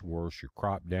get much worse, your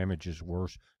crop damage is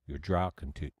worse, your drought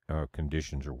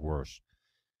conditions are worse.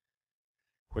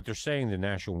 What they're saying, the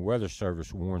National Weather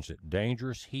Service warns that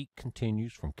dangerous heat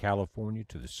continues from California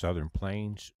to the southern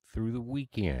plains through the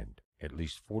weekend. At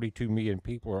least 42 million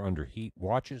people are under heat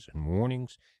watches and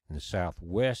warnings in the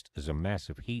southwest, as a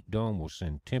massive heat dome will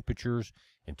send temperatures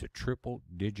into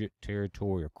triple-digit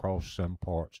territory across some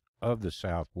parts of the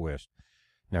southwest.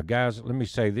 Now, guys, let me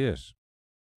say this.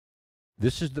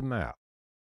 This is the map,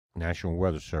 National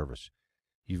Weather Service.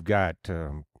 You've got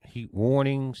heat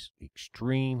warnings,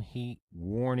 extreme heat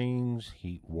warnings,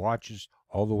 heat watches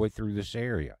all the way through this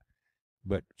area.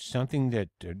 But something that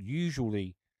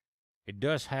usually, it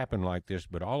does happen like this,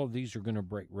 but all of these are going to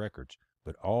break records.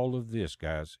 But all of this,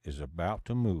 guys, is about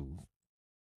to move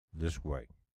this way.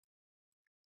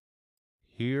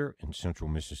 here in central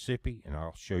Mississippi, and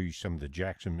I'll show you some of the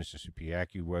Jackson, Mississippi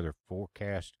AccuWeather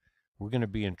forecast. We're going to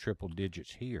be in triple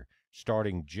digits here,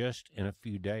 starting just in a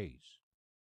few days.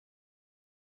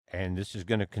 And this is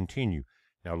going to continue.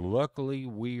 Now, luckily,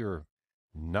 we are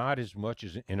not as much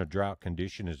as in a drought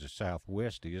condition as the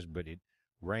Southwest is, but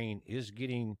rain is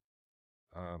getting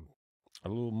a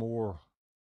little more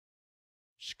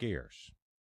scarce.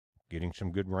 Getting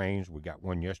some good rains. We got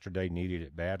one yesterday, needed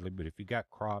it badly, but if you got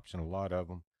crops and a lot of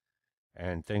them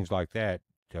and things like that,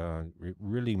 it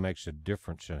really makes a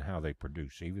difference in how they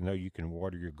produce. Even though you can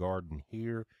water your garden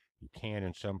here, you can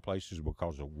in some places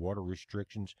because of water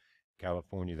restrictions.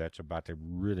 California, that's about to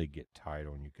really get tight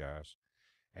on you guys.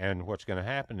 And what's going to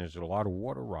happen is that a lot of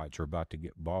water rights are about to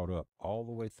get bought up all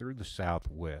the way through the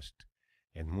Southwest.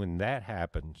 And when that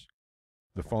happens,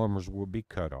 the farmers will be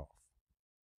cut off.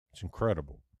 It's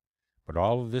incredible. But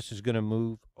all of this is going to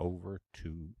move over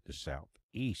to the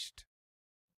Southeast.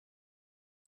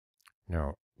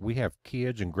 Now, we have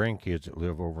kids and grandkids that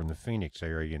live over in the Phoenix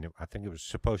area, and I think it was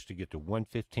supposed to get to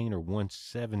 115 or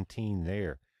 117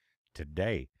 there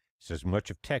today. It says much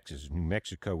of Texas, New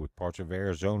Mexico, with parts of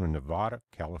Arizona, Nevada,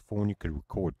 California could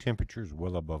record temperatures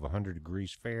well above 100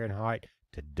 degrees Fahrenheit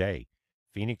today.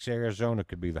 Phoenix, Arizona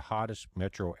could be the hottest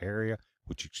metro area,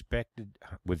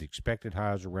 with expected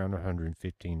highs around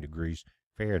 115 degrees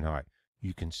Fahrenheit.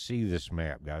 You can see this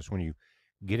map, guys. When you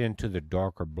get into the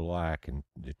darker black and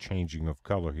the changing of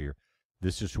color here,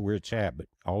 this is where it's at. But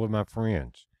all of my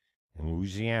friends in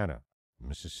Louisiana,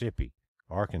 Mississippi,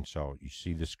 Arkansas, you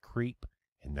see this creep,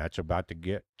 and that's about to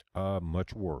get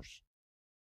much worse.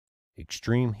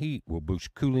 Extreme heat will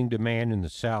boost cooling demand in the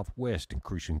Southwest,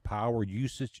 increasing power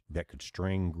usage that could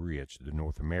strain grids. The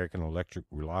North American Electric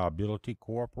Reliability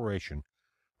Corporation,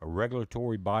 a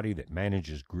regulatory body that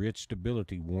manages grid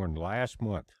stability, warned last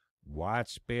month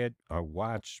widespread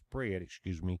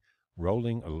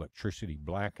rolling electricity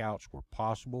blackouts were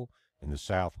possible in the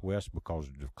Southwest because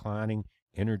of declining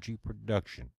energy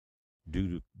production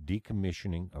due to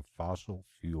decommissioning of fossil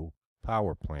fuel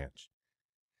power plants.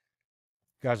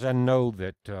 Guys, I know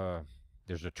that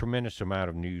there's a tremendous amount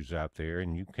of news out there,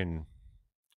 and you can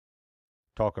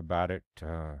talk about it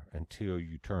until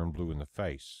you turn blue in the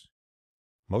face.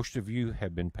 Most of you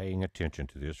have been paying attention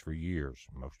to this for years.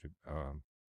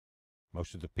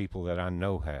 Most of the people that I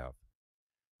know have.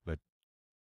 But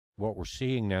what we're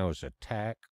seeing now is an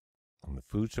attack on the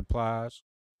food supplies,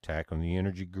 attack on the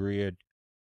energy grid,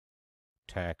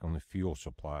 attack on the fuel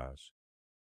supplies.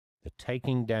 The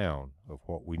taking down of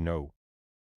what we know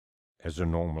as a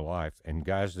normal life. And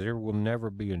guys, there will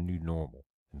never be a new normal.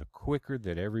 And the quicker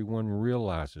that everyone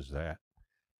realizes that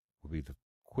will be the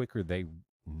quicker they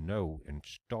know and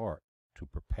start to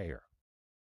prepare.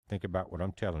 Think about what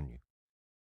I'm telling you.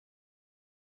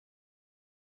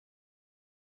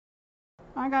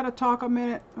 I got to talk a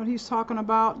minute what he's talking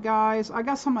about, guys. I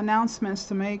got some announcements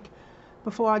to make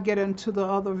before I get into the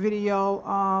other video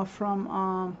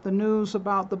from the news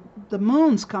about the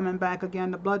moons coming back again,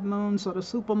 the blood moons or the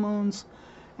super moons.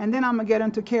 And then I'm going to get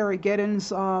into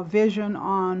KERRY-ANN's vision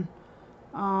on,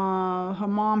 her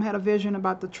mom had a vision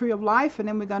about the tree of life, and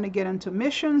then we're going to get into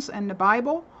missions and the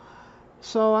Bible.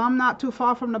 So I'm not too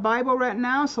far from the Bible right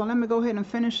now, so let me go ahead and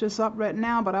finish this up right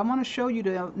now. But I want to show you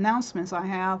the announcements I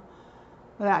have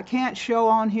that I can't show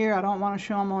on here. I don't want to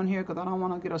show them on here because I don't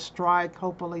want to get a strike,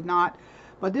 hopefully not.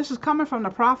 But this is coming from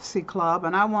the Prophecy Club,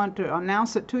 and I want to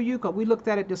announce it to you because we looked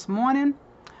at it this morning.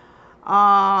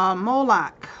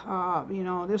 Moloch,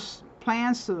 this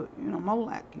plans to,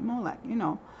 Moloch,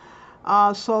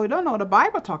 so you don't know the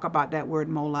Bible talk about that word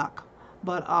Moloch,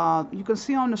 but you can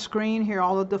see on the screen here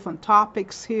all the different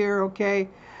topics here, okay?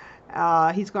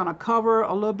 He's going to cover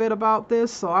a little bit about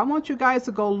this, so I want you guys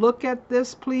to go look at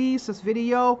this, please, this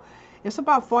video. It's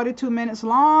about 42 minutes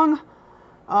long.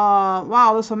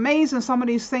 Wow, it's amazing some of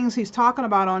these things he's talking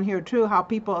about on here too, how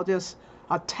people are just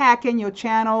attacking your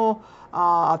channel,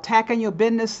 attacking your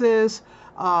businesses,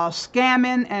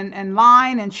 scamming and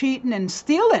lying and cheating and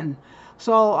stealing.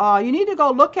 So you need to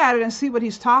go look at it and see what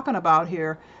he's talking about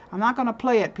here. I'm not going to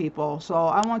play it, people, so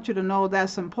I want you to know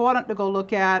that's important to go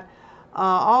look at.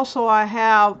 Also, I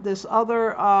have this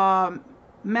other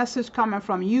message coming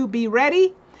from You Be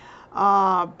Ready,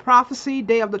 Prophecy,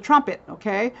 Day of the Trumpet,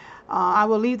 okay? I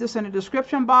will leave this in the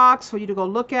description box for you to go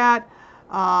look at.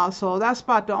 So that's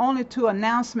about the only two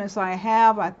announcements I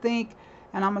have, I think.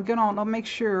 And I'm going to get on, I'll make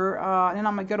sure, and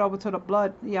I'm going to get over to the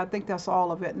blood. Yeah, I think that's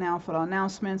all of it now for the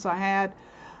announcements I had.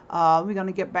 We're going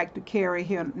to get back to Kerry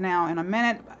here now in a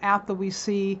minute after we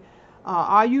see,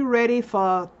 are you ready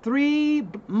for 3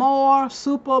 more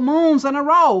super moons in a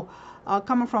row?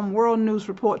 coming from World News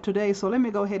Report today. So let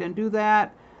me go ahead and do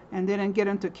that, and then get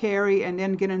into Kerry, and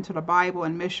then get into the Bible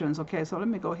and missions. Okay, so let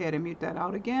me go ahead and mute that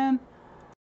out again.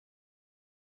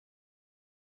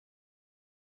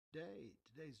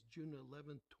 Today's June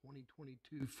 11th,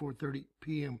 2022, 4:30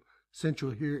 p.m.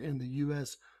 Central here in the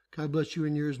U.S. God bless you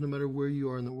and yours no matter where you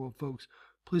are in the world, folks.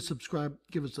 Please subscribe,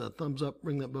 give us a thumbs up,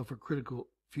 ring that bell for critical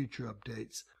future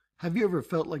updates. Have you ever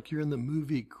felt like you're in the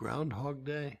movie Groundhog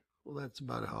Day? Well, that's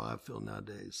about how I feel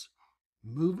nowadays.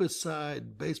 Move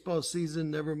aside baseball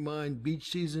season, never mind beach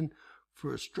season.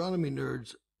 For astronomy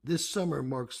nerds, this summer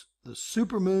marks the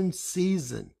supermoon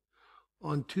season.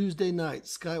 On Tuesday night,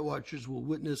 skywatchers will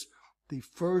witness the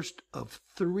first of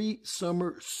 3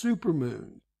 summer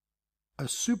supermoons. A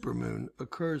supermoon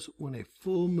occurs when a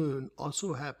full moon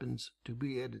also happens to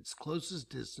be at its closest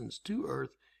distance to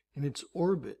Earth in its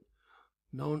orbit,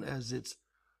 known as its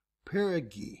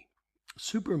perigee.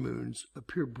 Supermoons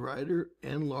appear brighter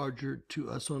and larger to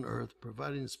us on Earth,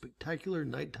 providing spectacular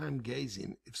nighttime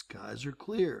gazing if skies are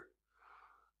clear.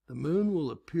 The moon will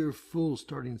appear full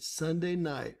starting Sunday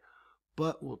night,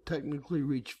 but will technically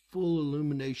reach full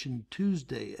illumination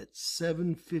Tuesday at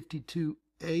 7:52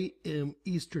 a.m.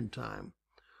 Eastern Time.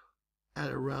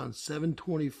 At around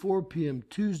 7:24 p.m.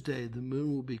 Tuesday, the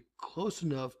moon will be close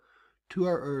enough to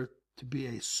our Earth to be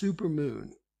a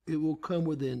supermoon. It will come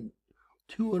within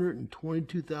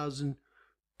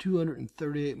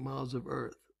 222,238 miles of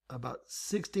Earth, about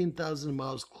 16,000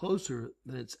 miles closer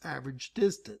than its average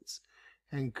distance,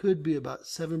 and could be about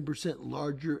 7%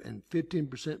 larger and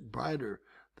 15% brighter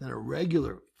than a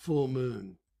regular full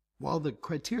moon. While the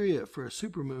criteria for a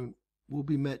supermoon will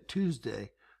be met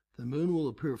Tuesday, the moon will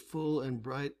appear full and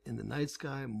bright in the night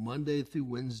sky Monday through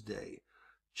Wednesday.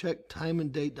 Check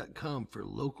timeanddate.com for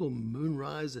local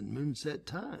moonrise and moonset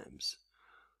times.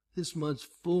 This month's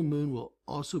full moon will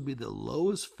also be the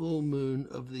lowest full moon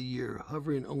of the year,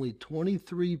 hovering only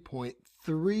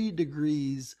 23.3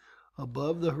 degrees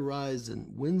above the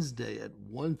horizon Wednesday at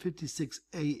 1:56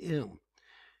 a.m.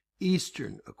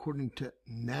 Eastern, according to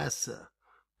NASA.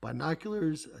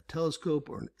 Binoculars, a telescope,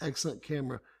 or an excellent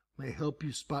camera may help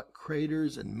you spot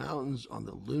craters and mountains on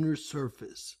the lunar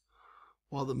surface.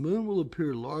 While the moon will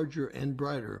appear larger and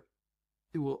brighter,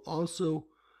 it will also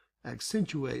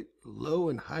accentuate low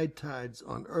and high tides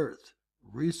on Earth.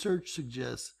 Research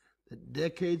suggests that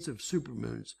decades of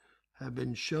supermoons have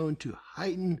been shown to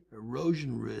heighten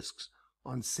erosion risks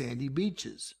on sandy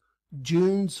beaches.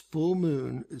 June's full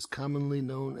moon is commonly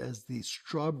known as the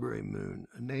strawberry moon,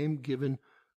 a name given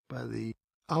by the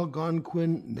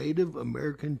Algonquin Native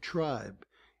American tribe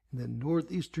in the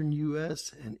northeastern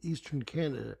U.S. and eastern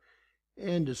Canada,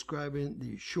 and describing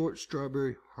the short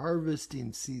strawberry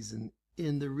harvesting season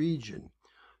in the region.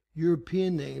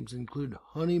 European names include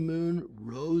honeymoon,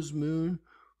 rose moon,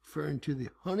 referring to the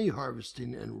honey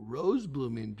harvesting and rose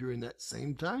blooming during that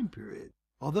same time period.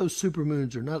 Although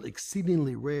supermoons are not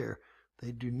exceedingly rare,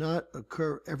 they do not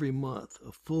occur every month.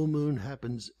 A full moon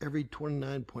happens every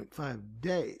 29.5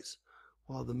 days,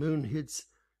 while the moon hits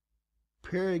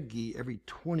perigee every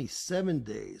 27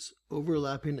 days,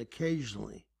 overlapping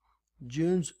occasionally.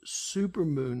 June's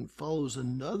supermoon follows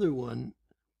another one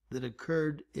that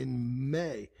occurred in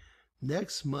May.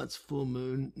 Next month's full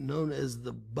moon, known as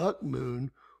the buck moon,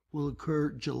 will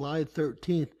occur July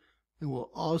 13th and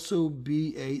will also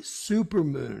be a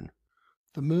supermoon.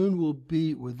 The moon will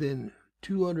be within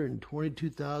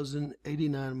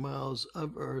 222,089 miles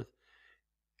of Earth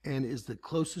and is the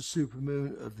closest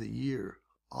supermoon of the year.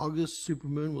 August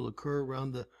supermoon will occur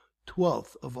around the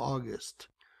 12th of August.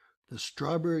 The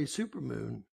strawberry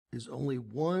supermoon is only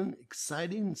one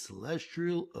exciting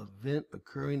celestial event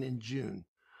occurring in June.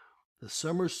 The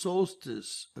summer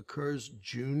solstice occurs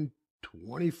June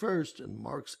 21st and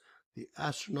marks the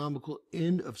astronomical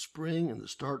end of spring and the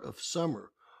start of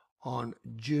summer. On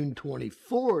June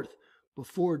 24th,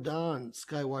 before dawn,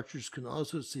 skywatchers can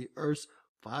also see Earth's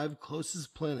 5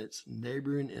 closest planets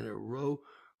neighboring in a row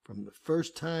for the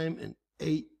first time in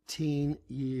 18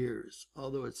 years.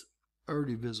 Although it's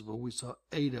already visible, we saw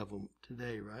 8 of them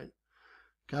today, right?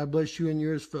 God bless you and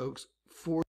yours, folks.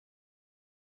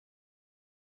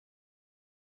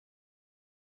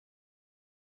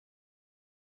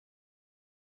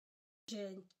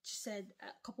 Said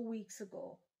a couple weeks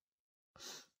ago,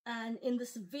 and in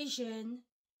this vision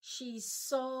she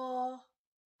saw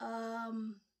a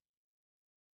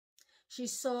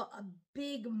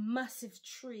big massive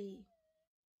tree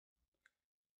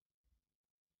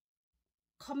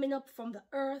coming up from the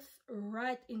earth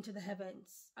right into the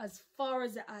heavens, as far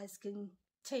as the eyes can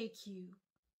take you.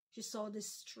 She saw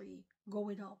this tree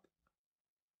going up.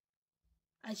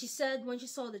 And she said when she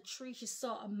saw the tree, she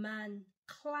saw a man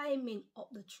climbing up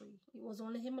the tree. It was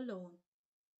only him alone.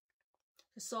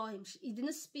 She saw him. He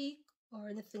didn't speak or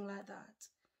anything like that,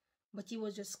 but he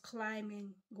was just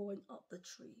climbing, going up the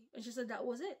tree. And she said that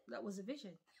was it. That was a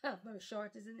vision. Very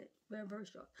short, isn't it? Very, very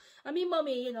short. I mean,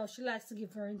 mommy, you know, she likes to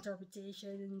give her interpretation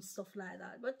and stuff like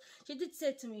that. But she did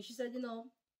say to me, she said, you know,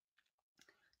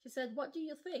 she said, what do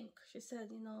you think? She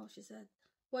said, you know, she said,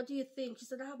 what do you think? She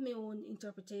said, I have my own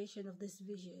interpretation of this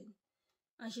vision.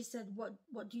 And she said,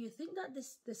 what do you think that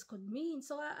this could mean?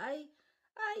 So I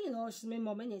you know, she's my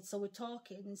mom in it, so we're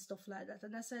talking and stuff like that.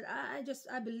 And I said,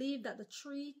 I believe that the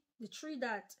tree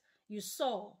that you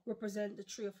saw represent the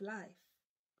tree of life.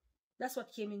 That's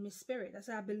what came in my spirit. I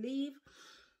said, I believe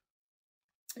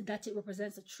that it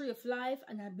represents the tree of life,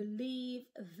 and I believe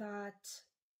that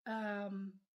I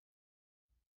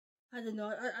don't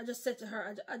know. I just said to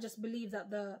her, I just believe that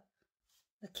the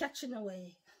catching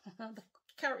away, the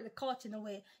caught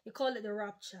away, you call it the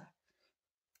rapture,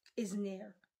 is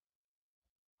near.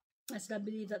 I said, I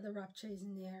believe that the rapture is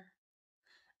near.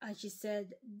 And she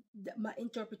said, that my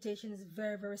interpretation is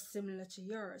very, very similar to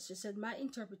yours. She said, my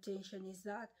interpretation is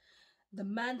that the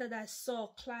man that I saw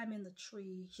climbing the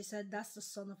tree, she said, that's the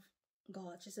Son of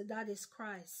God. She said, that is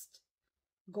Christ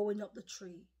going up the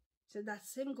tree. She said,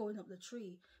 that's him going up the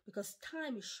tree because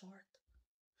time is short.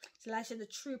 So like I said, the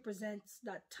tree presents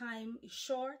that time is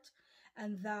short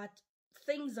and that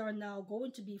things are now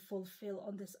going to be fulfilled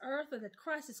on this earth, and that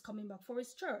Christ is coming back for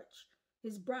his church.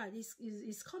 His bride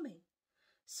is coming.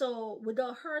 So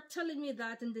without her telling me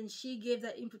that, and then she gave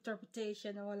that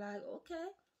interpretation, I was like, okay.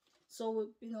 So,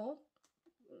 you know,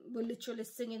 we're literally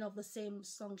singing off the same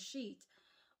song sheet.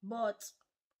 But,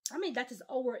 I mean, that is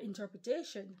our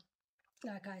interpretation.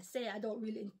 Like I say, I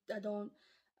don't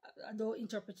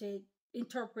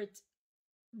interpret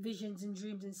visions and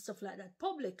dreams and stuff like that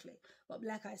publicly. But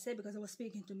like I said, because I was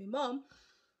speaking to my mom,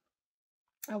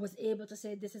 I was able to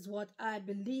say this is what I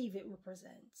believe it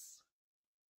represents.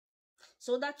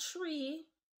 So that tree,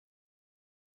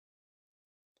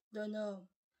 don't know.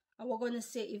 And we're going to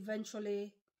say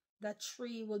eventually that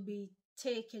tree will be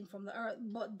taken from the earth.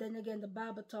 But then again, the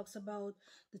Bible talks about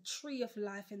the tree of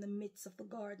life in the midst of the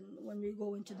garden when we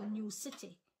go into the new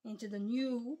city, into the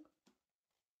new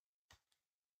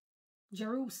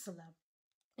Jerusalem,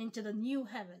 into the new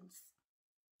heavens.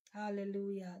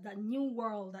 Hallelujah. That new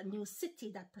world, that new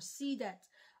city that proceeded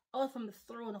out from the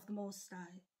throne of the Most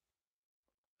High.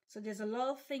 So there's a lot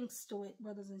of things to it,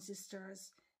 brothers and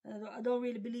sisters. And I don't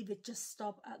really believe it just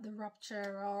stopped at the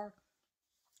rapture or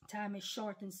time is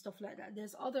short and stuff like that.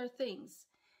 There's other things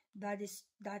that is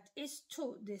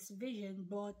to this vision,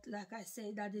 but like I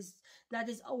say, that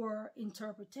is our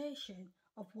interpretation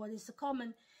of what is to come.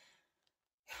 And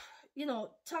you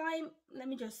know, time, let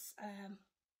me just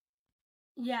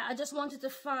yeah, I just wanted to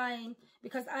find,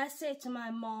 because I say to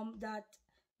my mom that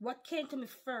what came to me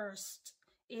first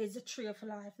is the tree of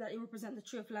life, that it represents the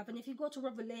tree of life. And if you go to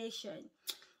Revelation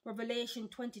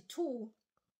 22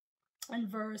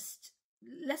 and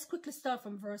let's quickly start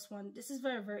from verse 1. This is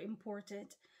very, very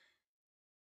important.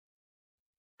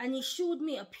 And he showed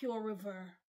me a pure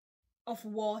river of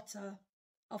water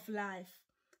of life,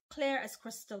 clear as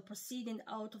crystal, proceeding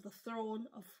out of the throne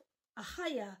of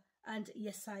Ahiah and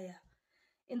Yesiah,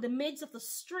 in the midst of the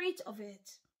street of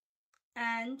it,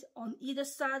 and on either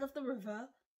side of the river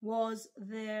was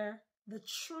there the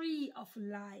tree of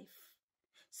life.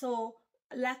 So,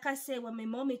 like I say, when my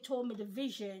mommy told me the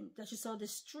vision that she saw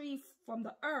this tree from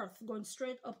the earth going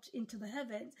straight up into the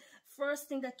heavens, first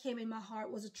thing that came in my heart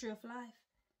was a tree of life.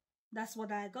 That's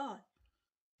what I got.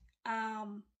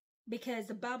 Because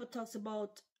the Bible talks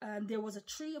about there was a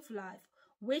tree of life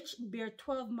which bear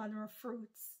 12 manner of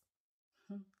fruits.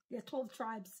 There are 12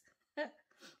 tribes,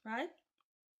 right?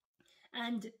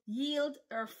 And yield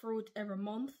her fruit every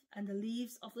month, and the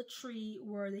leaves of the tree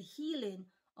were the healing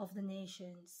of the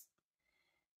nations.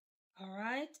 All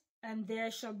right? And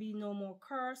there shall be no more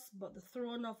curse, but the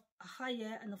throne of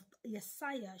Ahiah and of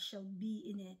Yesiah shall be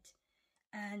in it,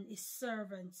 and his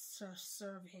servants shall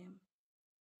serve him.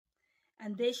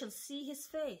 And they shall see his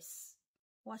face.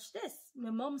 Watch this.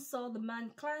 My mom saw the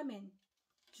man climbing.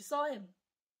 She saw him.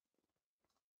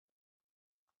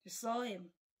 She saw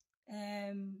him.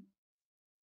 And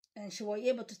she was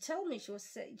able to tell me. She was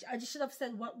saying, I just should have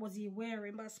said what was he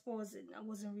wearing, but I suppose I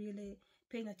wasn't really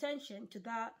paying attention to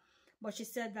that. But she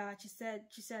said that,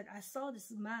 she said, I saw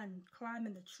this man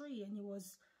climbing the tree, and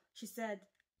she said,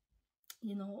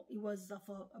 you know, he was of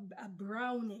a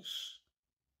brownish,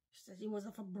 she said he was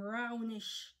of a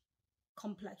brownish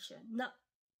complexion, not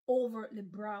overtly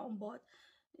brown, but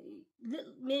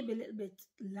maybe a little bit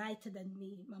lighter than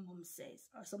me, my mom says,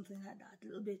 or something like that. A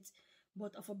little bit,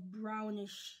 but of a browny,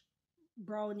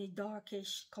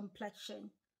 darkish complexion,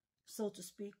 so to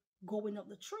speak, going up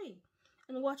the tree.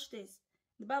 And watch this.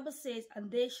 The Bible says,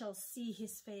 and they shall see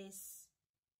his face,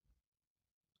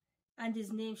 and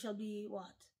his name shall be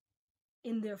what?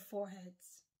 In their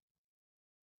foreheads.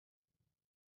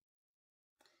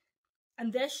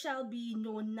 And there shall be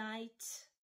no night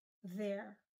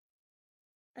there,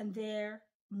 and there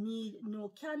need no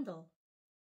candle,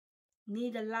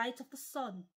 neither light of the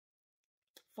sun,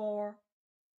 for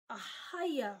a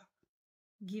higher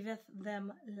giveth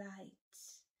them light,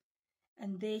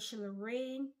 and they shall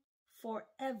reign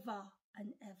forever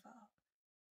and ever.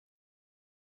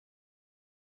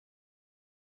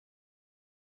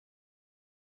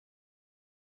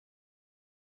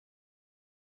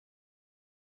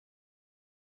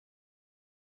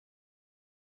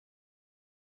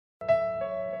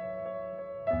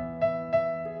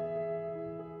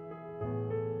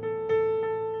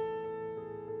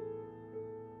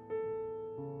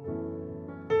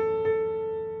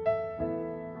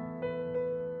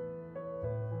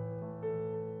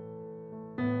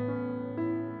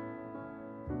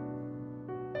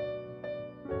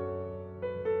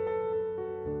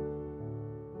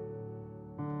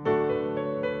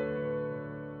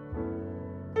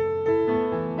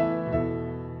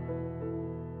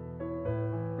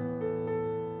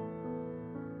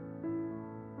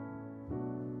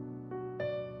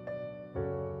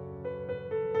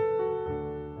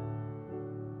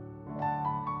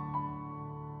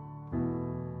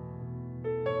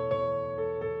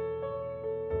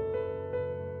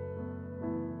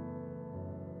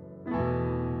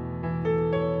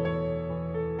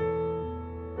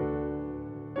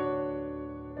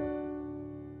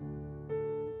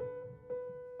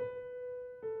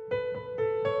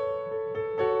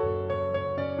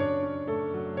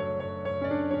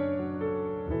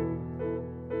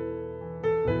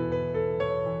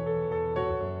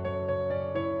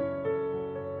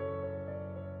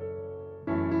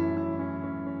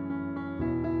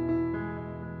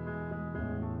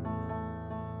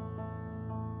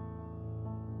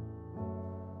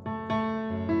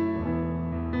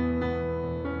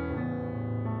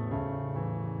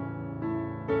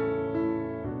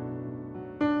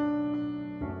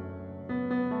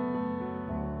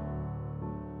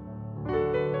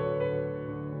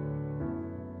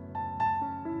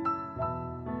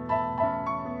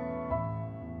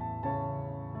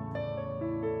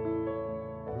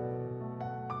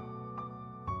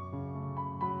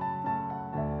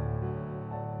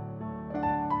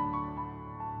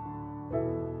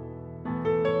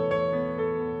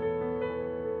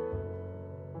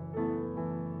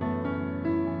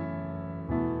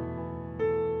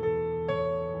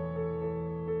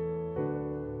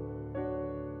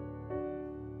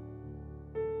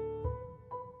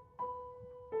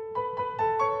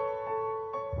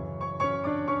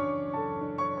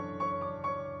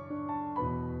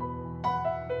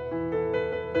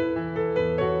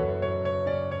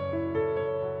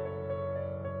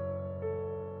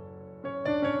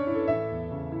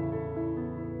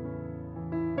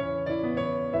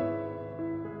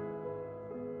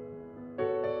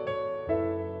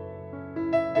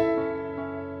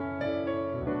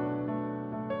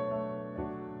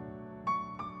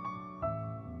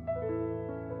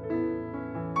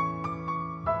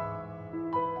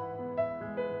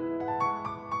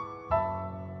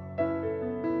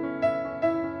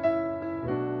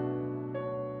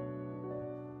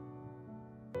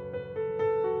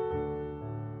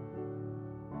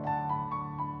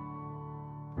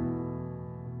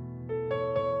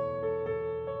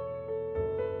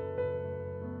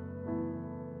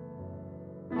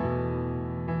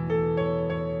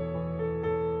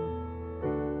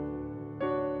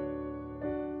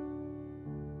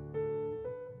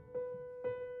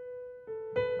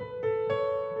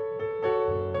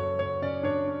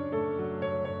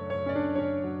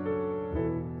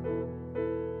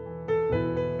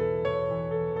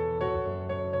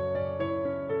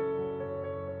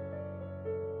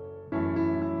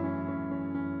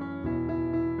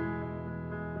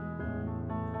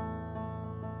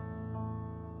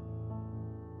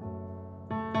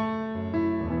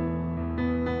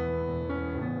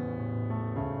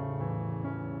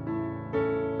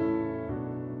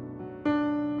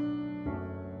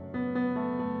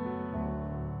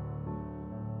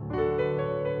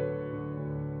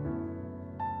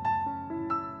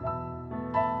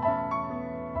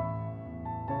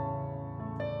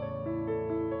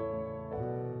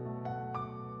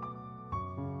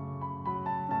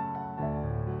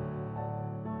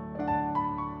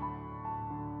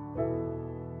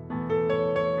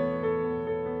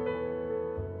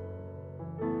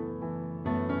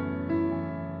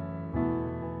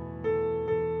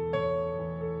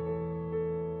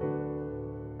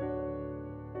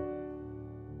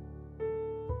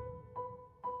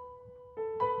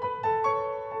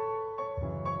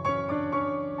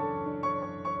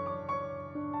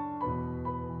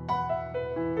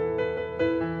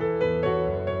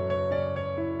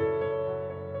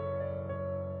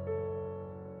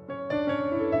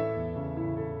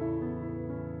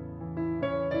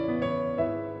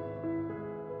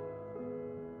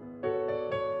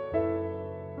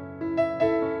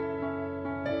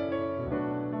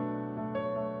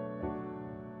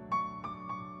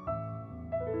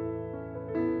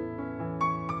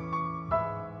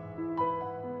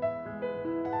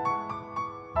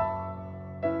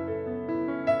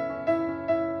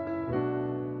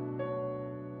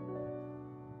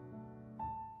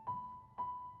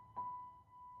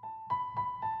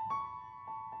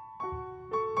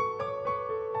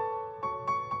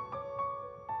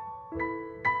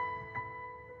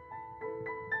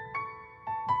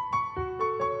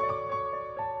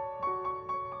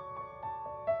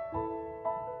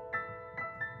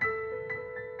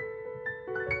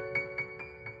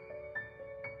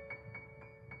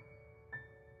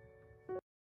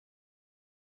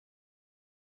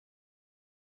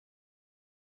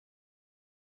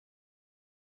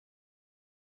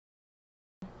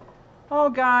 Oh,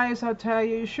 guys, I tell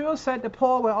you, Yeshua said the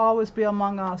poor will always be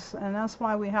among us, and that's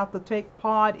why we have to take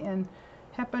part in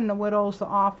helping the widows, the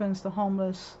orphans, the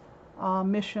homeless,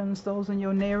 missions, those in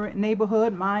your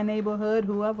neighborhood, my neighborhood,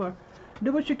 whoever.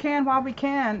 Do what you can while we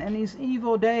can in these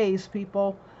evil days,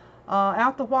 people.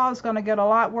 After a while, it's going to get a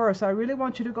lot worse. I really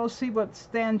want you to go see what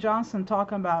Stan Johnson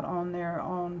talking about on there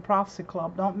on Prophecy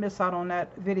Club. Don't miss out on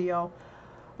that video.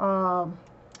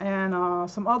 And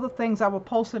some other things I will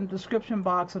post in the description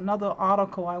box, another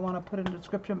article I want to put in the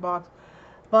description box.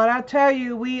 But I tell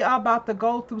you, we are about to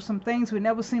go through some things we've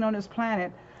never seen on this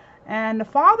planet. And the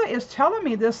Father is telling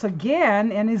me this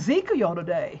again in Ezekiel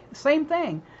today. Same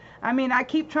thing. I mean, I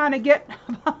keep trying to get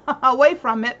away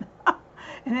from it.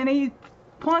 And then he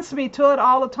points me to it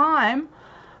all the time.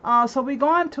 So we're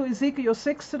going to Ezekiel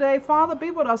 6 today. Father,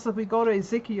 be with us as we go to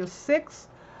Ezekiel 6.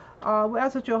 We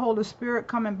ask that your Holy Spirit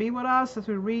come and be with us as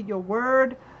we read your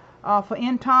word for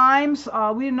end times.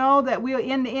 We know that we are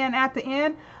in the end at the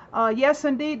end. Yes,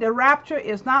 indeed, the rapture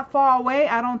is not far away.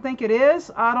 I don't think it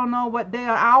is. I don't know what day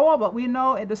or hour, but we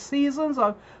know the seasons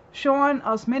are showing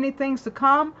us many things to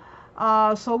come.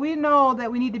 So we know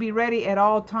that we need to be ready at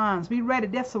all times. Be ready.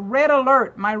 That's a red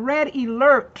alert. My red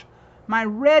alert. My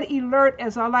red alert,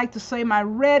 as I like to say, my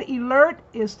red alert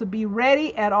is to be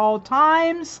ready at all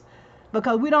times.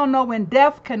 Because we don't know when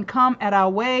death can come at our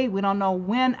way. We don't know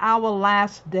when our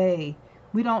last day.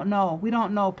 We don't know. We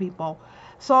don't know, people.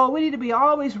 So we need to be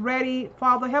always ready.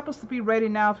 Father, help us to be ready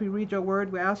now as we read your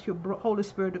word. We ask your Holy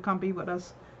Spirit to come be with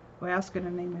us. We ask in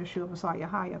the name of Yeshua Messiah.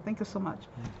 Hi, thank you so much.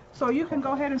 So you can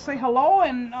go ahead and say hello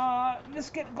and let's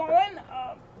get going.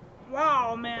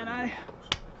 Wow, man.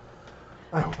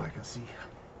 I hope I can see.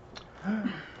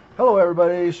 Hello,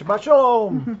 everybody. Shabbat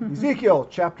Shalom. Ezekiel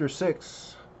chapter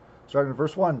 6. Starting at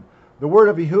verse 1. The word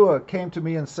of Yahuwah came to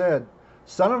me and said,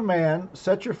 Son of man,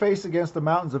 set your face against the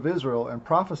mountains of Israel and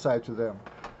prophesy to them.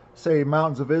 Say,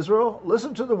 mountains of Israel,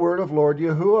 listen to the word of Lord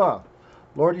Yahuwah.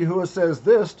 Lord Yahuwah says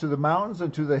this to the mountains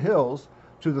and to the hills,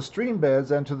 to the stream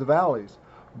beds and to the valleys.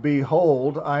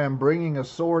 Behold, I am bringing a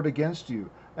sword against you,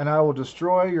 and I will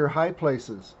destroy your high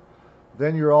places.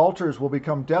 Then your altars will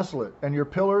become desolate, and your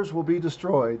pillars will be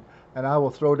destroyed, and I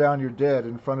will throw down your dead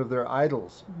in front of their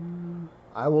idols.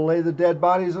 I will lay the dead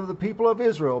bodies of the people of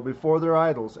Israel before their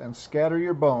idols and scatter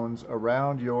your bones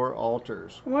around your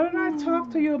altars. What did I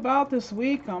talk to you about this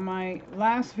week on my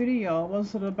last video?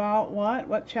 Was it about what?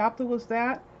 What chapter was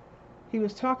that? He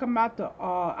was talking about the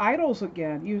idols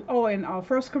again. In 1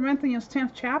 Corinthians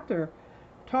 10th chapter,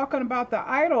 talking about the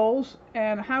idols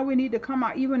and how we need to come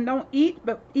out. Even don't eat,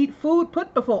 but eat food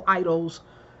put before idols.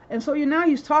 And so now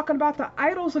he's talking about the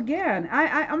idols again.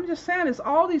 I'm just saying, it's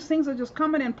all these things are just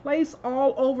coming in place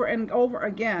all over and over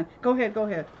again. Go ahead, go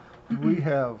ahead. We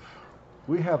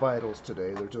have idols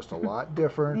today. They're just a lot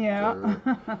different. Yeah.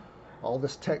 All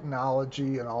this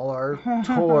technology and all our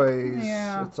toys.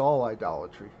 Yeah. It's all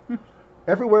idolatry.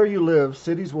 Everywhere you live,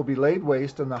 cities will be laid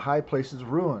waste and the high places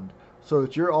ruined, so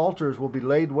that your altars will be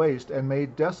laid waste and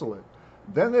made desolate.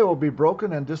 Then they will be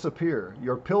broken and disappear.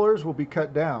 Your pillars will be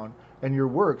cut down, and your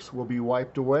works will be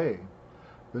wiped away.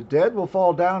 The dead will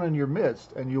fall down in your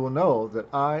midst, and you will know that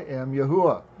I am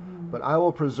Yahuwah. But I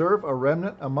will preserve a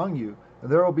remnant among you, and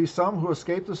there will be some who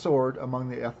escape the sword among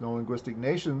the ethno-linguistic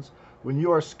nations when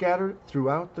you are scattered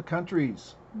throughout the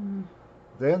countries.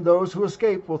 Then those who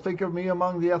escape will think of me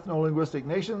among the ethno-linguistic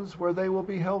nations where they will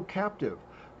be held captive,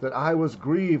 that I was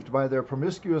grieved by their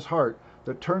promiscuous heart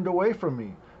that turned away from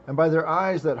me, and by their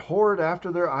eyes that whored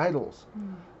after their idols.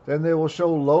 Then they will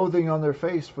show loathing on their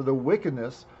face for the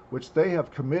wickedness which they have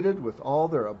committed with all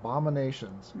their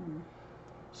abominations.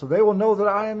 So they will know that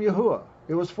I am Yahuwah.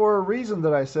 It was for a reason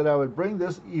that I said I would bring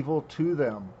this evil to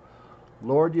them.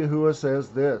 Lord Yahuwah says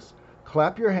this,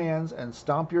 clap your hands and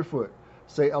stomp your foot.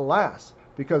 Say, alas,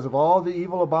 because of all the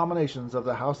evil abominations of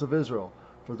the house of Israel,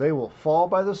 for they will fall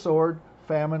by the sword,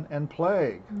 famine, and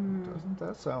plague. Doesn't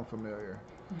that sound familiar?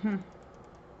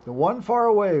 The one far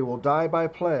away will die by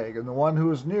plague, and the one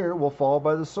who is near will fall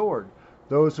by the sword.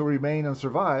 Those who remain and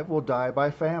survive will die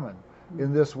by famine.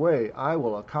 In this way I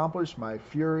will accomplish my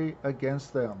fury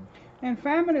against them. And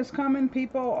famine is coming,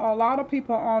 people. A lot of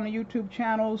people on the YouTube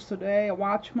channels today, a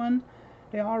Watchman,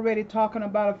 they're already talking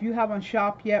about if you haven't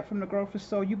shopped yet from the grocery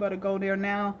store, you better go there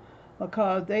now,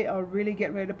 because they are really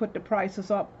getting ready to put the prices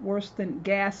up worse than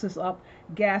gas is up.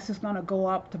 Gas is going to go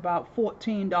up to about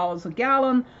 $14 a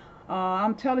gallon.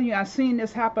 I'm telling you, I've seen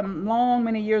this happen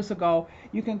many years ago.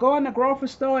 You can go in the grocery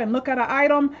store and look at an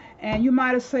item, and you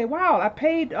might have said, wow, I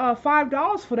paid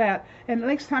 $5 for that. And the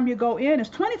next time you go in, it's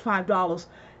 $25.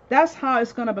 That's how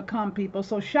it's going to become, people.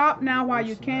 So shop now while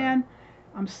you can.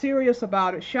 I'm serious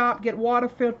about it. Shop, get water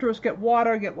filters, get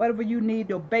water, get whatever you need,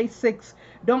 your basics.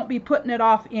 Don't be putting it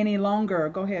off any longer.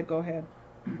 Go ahead, go ahead.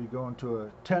 You'd be going to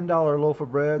a $10 loaf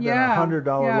of bread, then Yeah, a $100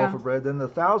 yeah. loaf of bread, then the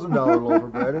 $1,000 loaf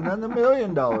of bread, and then the $1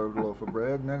 million loaf of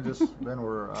bread, and then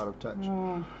we're out of touch.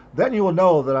 Then you will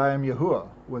know that I am Yahuwah,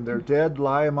 when their dead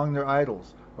lie among their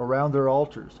idols, around their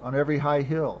altars, on every high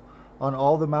hill, on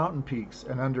all the mountain peaks,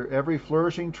 and under every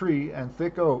flourishing tree and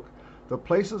thick oak, the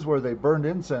places where they burned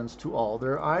incense to all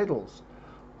their idols.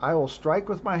 I will strike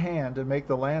with my hand and make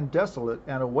the land desolate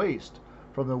and a waste,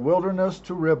 from the wilderness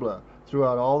to Riblah,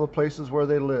 throughout all the places where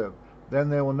they live. Then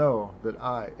they will know that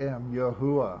I am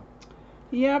Yahuwah.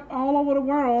 Yep, all over the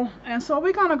world. And so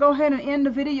we're going to go ahead and end the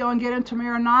video and get into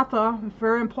Maranatha.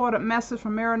 Very important message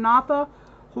from Maranatha.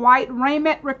 White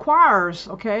raiment requires,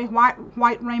 okay?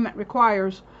 White raiment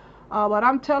requires. But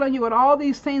I'm telling you, with all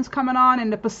these things coming on in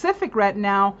the Pacific right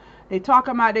now, they talk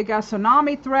about they got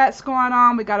tsunami threats going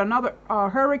on. We got another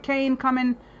hurricane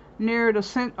coming near the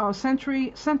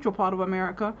central part of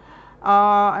America.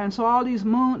 And so all these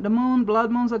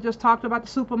blood moons I just talked about, the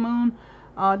super moon,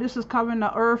 this is covering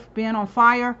the earth being on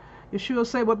fire. Yeshua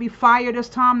said would be fire this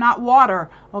time, not water.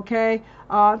 Okay,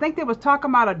 I think they was talking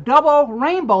about a double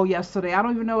rainbow yesterday. I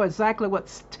don't even know exactly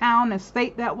what town and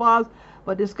state that was,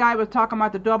 but this guy was talking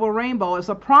about the double rainbow. It's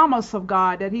a promise of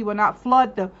God that he will not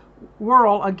flood the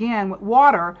world again with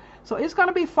water. So it's going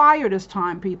to be fire this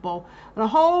time, people. The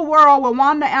whole world will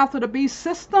wander after the beast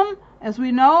system. As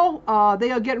we know, they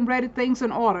are getting ready, things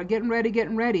in order, getting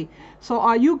ready. So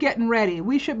are you getting ready?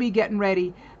 We should be getting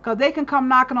ready, because they can come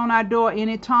knocking on our door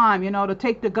anytime, to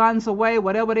take the guns away,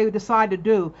 whatever they decide to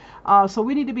do. So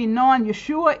we need to be knowing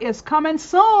Yeshua is coming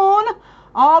soon.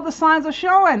 All the signs are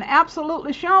showing,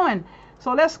 absolutely showing.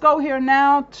 So let's go here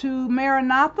now to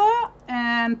Maranatha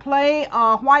and play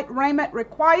White Raiment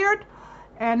Required.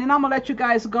 And then I'm going to let you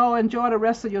guys go enjoy the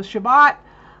rest of your Shabbat.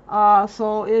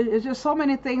 So it's just so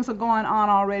many things are going on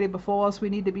already before us. We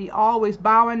need to be always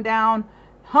bowing down,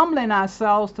 humbling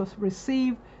ourselves to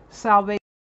receive salvation.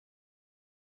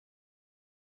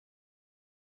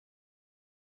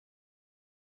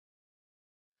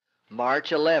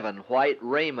 March 11, white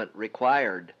raiment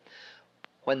required.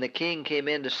 When the king came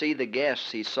in to see the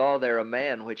guests, he saw there a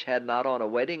man which had not on a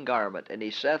wedding garment, and he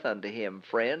saith unto him,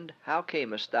 Friend, how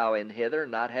camest thou in hither,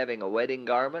 not having a wedding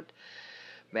garment?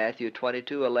 Matthew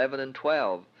 22:11 and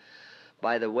 12.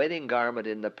 By the wedding garment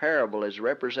in the parable is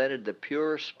represented the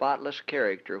pure, spotless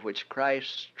character which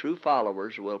Christ's true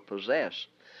followers will possess.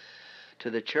 To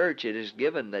the church it is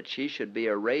given that she should be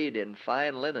arrayed in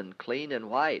fine linen, clean and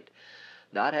white,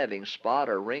 not having spot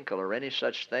or wrinkle or any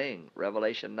such thing.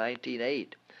 Revelation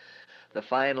 19:8. The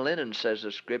fine linen, says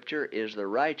the Scripture, is the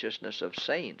righteousness of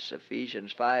saints.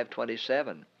 Ephesians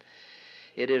 5:27.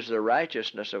 It is the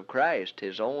righteousness of Christ,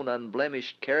 his own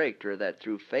unblemished character, that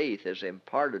through faith is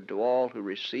imparted to all who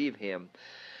receive him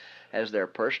as their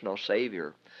personal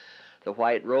Savior. The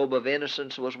white robe of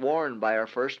innocence was worn by our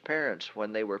first parents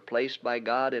when they were placed by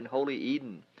God in holy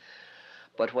Eden.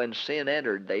 But when sin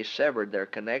entered, they severed their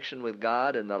connection with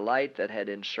God, and the light that had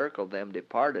encircled them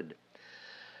departed.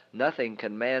 Nothing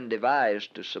can man devise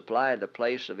to supply the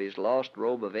place of his lost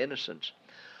robe of innocence.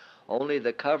 Only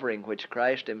the covering which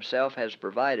Christ himself has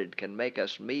provided can make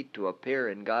us meet to appear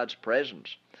in God's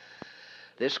presence.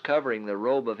 This covering, the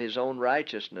robe of his own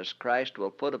righteousness, Christ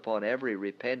will put upon every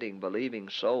repenting, believing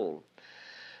soul.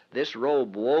 This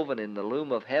robe, woven in the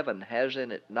loom of heaven, has in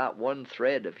it not one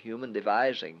thread of human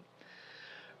devising.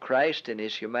 Christ in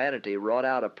his humanity wrought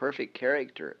out a perfect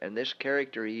character, and this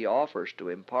character he offers to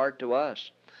impart to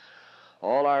us.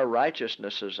 All our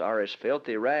righteousnesses are as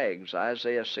filthy rags,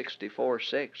 Isaiah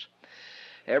 64:6.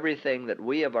 Everything that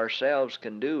we of ourselves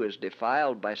can do is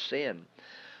defiled by sin,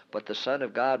 but the Son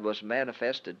of God was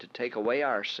manifested to take away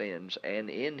our sins, and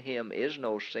in him is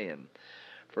no sin.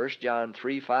 1 John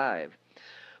 3:5.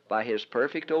 By his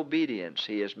perfect obedience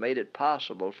he has made it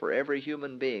possible for every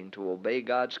human being to obey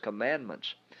God's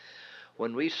commandments.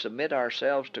 When we submit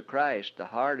ourselves to Christ, the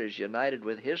heart is united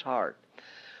with his heart.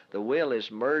 The will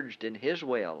is merged in his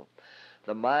will.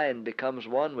 The mind becomes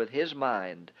one with his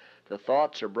mind. The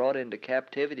thoughts are brought into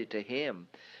captivity to him.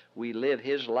 We live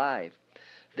his life.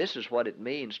 This is what it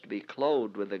means to be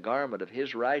clothed with the garment of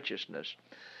his righteousness.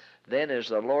 Then as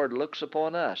the Lord looks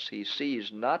upon us, he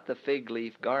sees not the fig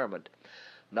leaf garment,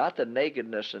 not the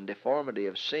nakedness and deformity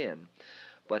of sin,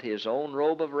 but his own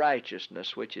robe of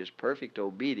righteousness, which is perfect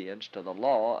obedience to the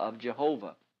law of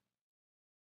Jehovah.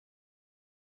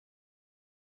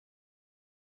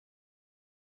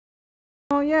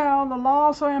 Oh yeah, the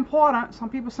laws are important. Some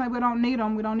people say we don't need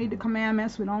them. We don't need the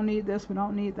commandments. We don't need this. We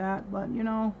don't need that. But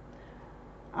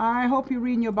I hope you're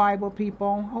reading your Bible,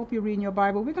 people. Hope you're reading your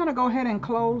Bible. We're going to go ahead and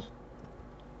close.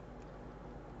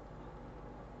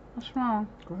 What's wrong?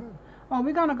 Go ahead. Oh,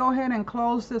 we're going to go ahead and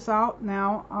close this out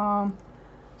now.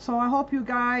 So I hope you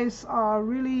guys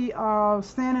really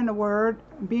stand in the Word,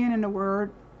 being in the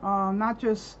Word, not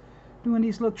just doing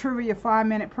these little trivia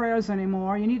 5-minute prayers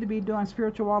anymore. You need to be doing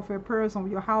spiritual warfare prayers over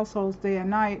your households day and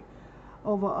night,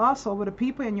 over us, over the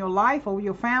people in your life, over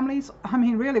your families. I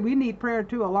mean, really, we need prayer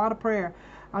too, a lot of prayer.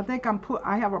 I think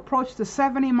I have approached the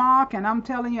 70 mark, and I'm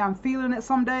telling you, I'm feeling it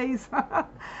some days.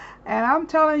 And I'm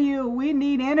telling you, we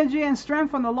need energy and strength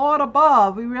from the Lord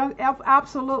above. We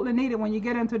absolutely need it when you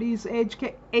get into these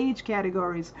age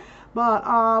categories.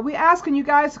 But we're asking you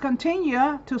guys to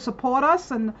continue to support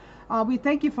us, and we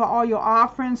thank you for all your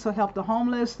offerings to help the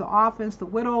homeless, the orphans, the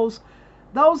widows,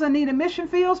 those in need of mission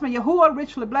fields. May Yahuwah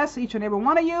richly bless each and every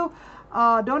one of you.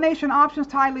 Donation options,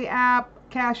 Tidely app,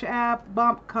 Cash App,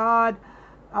 Bump Card,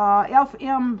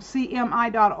 fmcmi.org,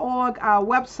 our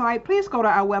website. Please go to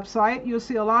our website. You'll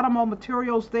see a lot of more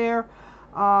materials there,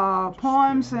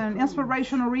 poems and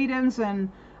inspirational readings and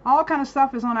all kind of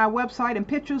stuff is on our website, and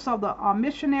pictures of the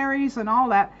missionaries and all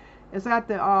that is at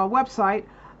the website.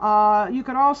 You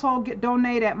can also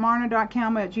donate at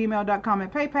marner.campbell@gmail.com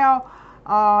and PayPal.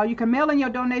 You can mail in your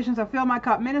donations at Fill My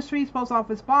Cup Ministries, Post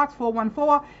Office Box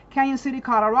 414, Canon City,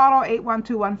 Colorado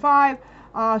 81215.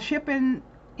 Shipping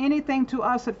anything to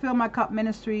us at Fill My Cup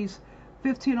Ministries,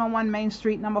 1501 Main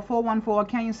Street, number 414,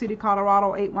 Canon City,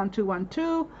 Colorado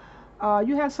 81212.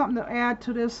 You have something to add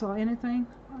to this or anything?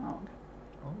 Oh,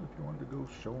 if you wanted to go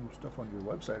show them stuff on your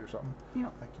website or something. Yeah.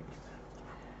 I can't.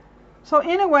 So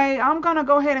anyway, I'm going to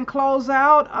go ahead and close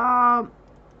out.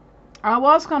 I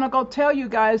was going to go tell you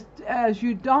guys, as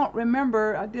you don't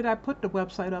remember, did I put the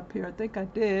website up here? I think I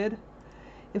did.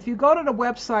 If you go to the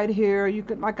website here, you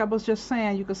could, like I was just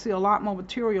saying, you can see a lot more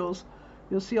materials.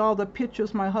 You'll see all the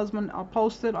pictures my husband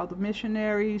posted of the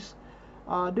missionaries,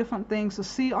 different things to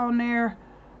see on there.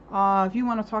 If you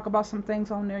want to talk about some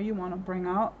things on there you want to bring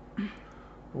out.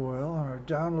 Well, on our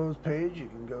downloads page, you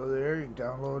can go there. You can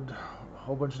download a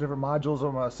whole bunch of different modules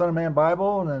of my Son of Man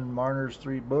Bible, and then Marner's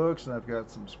 3 books, and I've got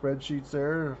some spreadsheets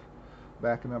there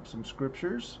backing up some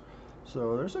scriptures.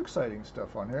 So there's exciting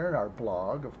stuff on here, and our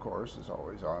blog, of course, is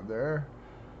always on there.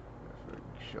 If I can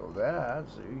show that,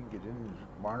 so you can get in.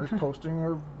 Marner's posting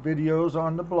her videos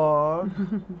on the blog.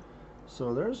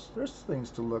 So there's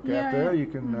things to look at there. You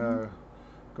can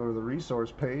go to the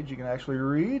resource page. You can actually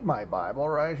read my Bible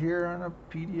right here in a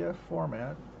PDF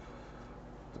format.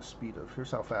 The speed of,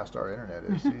 here's how fast our internet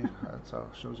is. See, that's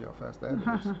how, shows you how fast that is.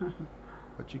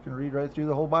 But you can read right through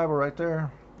the whole Bible right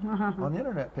there on the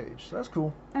internet page. So that's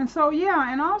cool. And so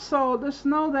and also just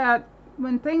know that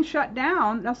when things shut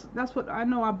down, that's what I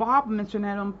know. Bob mentioned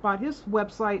that about his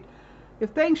website. If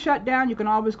things shut down, you can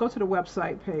always go to the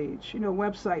website page.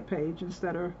 Website page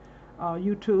instead of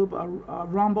YouTube or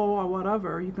Rumble or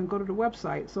whatever. You can go to the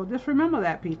website. So just remember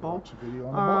that, people.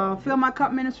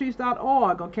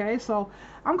 FillMyCupMinistries.org. Okay, so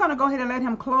I'm going to go ahead and let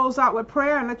him close out with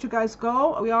prayer and let you guys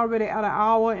go. We're already at 1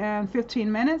 hour and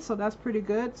 15 minutes, so that's pretty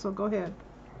good. So go ahead.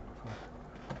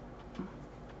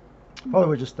 Father,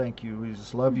 we just thank you. We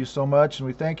just love you so much, and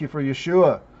we thank you for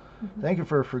Yeshua. Thank you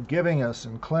for forgiving us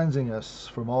and cleansing us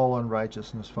from all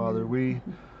unrighteousness, Father. We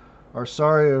are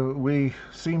sorry we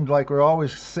seemed like we're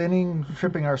always sinning,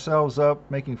 tripping ourselves up,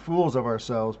 making fools of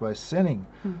ourselves by sinning.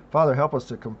 Father, help us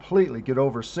to completely get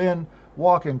over sin,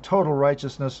 walk in total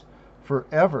righteousness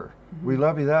forever. We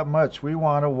love you that much. We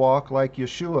want to walk like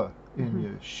Yeshua.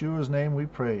 In Yeshua's name we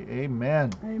pray.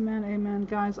 Amen. Amen, amen,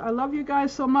 guys. I love you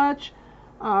guys so much.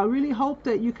 I really hope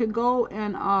that you can go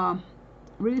and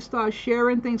really start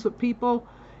sharing things with people.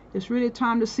 It's really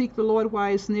time to seek the Lord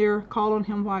while he's near. Call on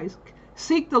him while he's...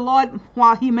 Seek the Lord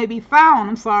while he may be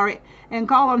found, and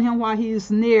call on him while he is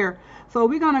near. So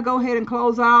we're going to go ahead and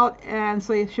close out and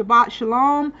say Shabbat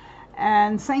Shalom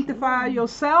and sanctify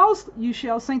yourselves. You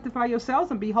shall sanctify yourselves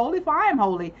and be holy, for I am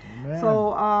holy. Amen.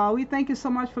 So we thank you so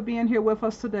much for being here with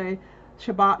us today.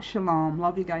 Shabbat Shalom.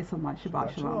 Love you guys so much.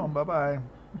 Shabbat Shalom. Bye-bye.